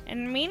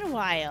 And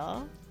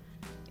meanwhile,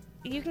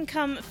 you can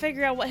come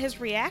figure out what his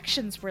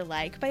reactions were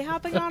like by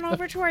hopping on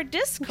over to our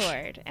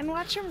Discord and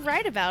watch him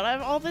write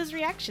about all those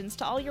reactions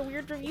to all your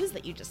weird reviews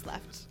that you just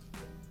left.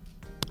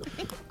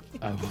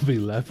 I will be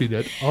laughing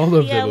at all of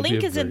them. The It'll be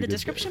link a is in very the good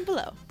description day.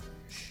 below.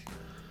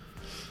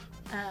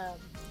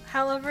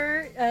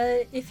 However,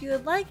 if you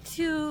would like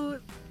to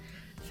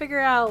figure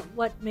out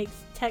what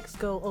makes Tex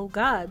go, oh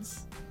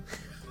gods,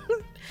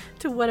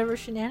 to whatever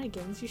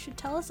shenanigans, you should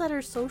tell us at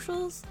our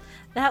socials.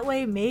 That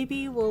way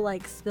maybe we'll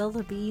like spill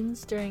the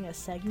beans during a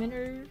segment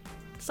or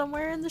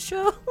somewhere in the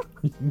show.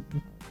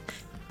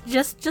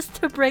 just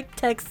to break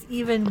Tex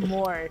even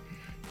more.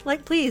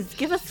 Like, please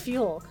give us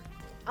fuel.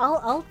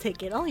 I'll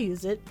take it. I'll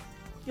use it.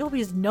 You'll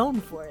be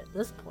known for it at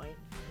this point.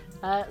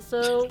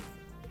 So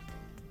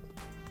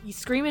you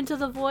scream into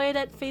the void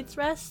at Fate's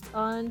Rest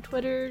on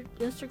Twitter,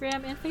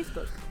 Instagram, and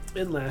Facebook.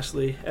 And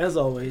lastly, as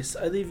always,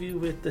 I leave you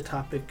with the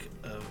topic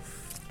of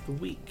the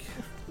week.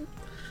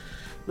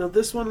 Now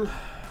this one's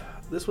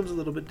a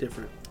little bit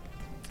different.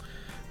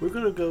 We're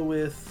gonna go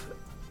with.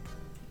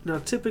 Now,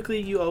 typically,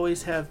 you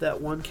always have that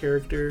one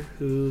character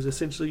who's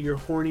essentially your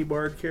horny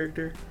bard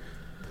character.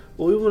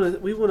 Well,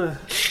 we wanna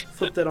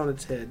flip that on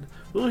its head.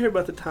 We want to hear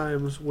about the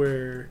times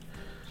where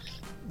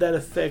that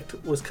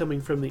effect was coming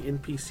from the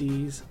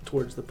NPCs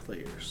towards the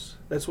players.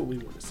 That's what we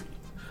want to see.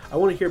 I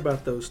want to hear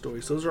about those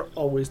stories. Those are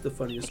always the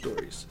funniest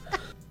stories.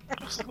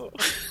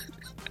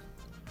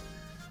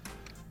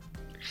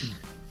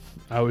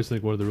 I always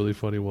think one of the really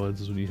funny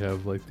ones is when you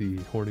have like the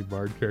horny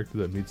bard character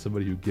that meets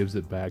somebody who gives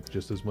it back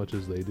just as much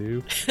as they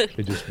do,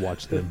 and just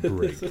watch them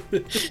break.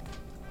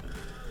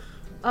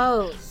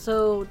 Oh,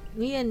 so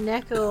me and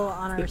Neko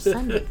on our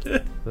Sunday.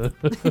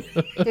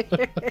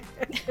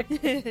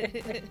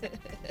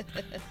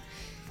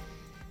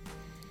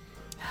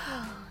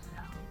 Oh,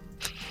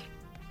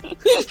 no.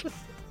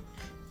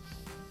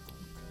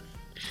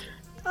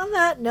 On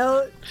that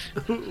note,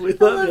 We I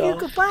love y'all. you.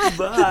 Goodbye.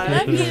 Bye.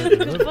 Love you.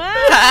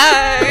 Goodbye.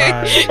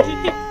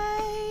 Bye.